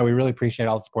yeah, no, we really appreciate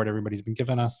all the support everybody's been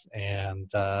giving us, and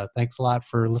thanks a lot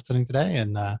for listening today.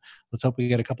 And let's hope we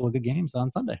get a couple of good games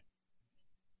on Sunday.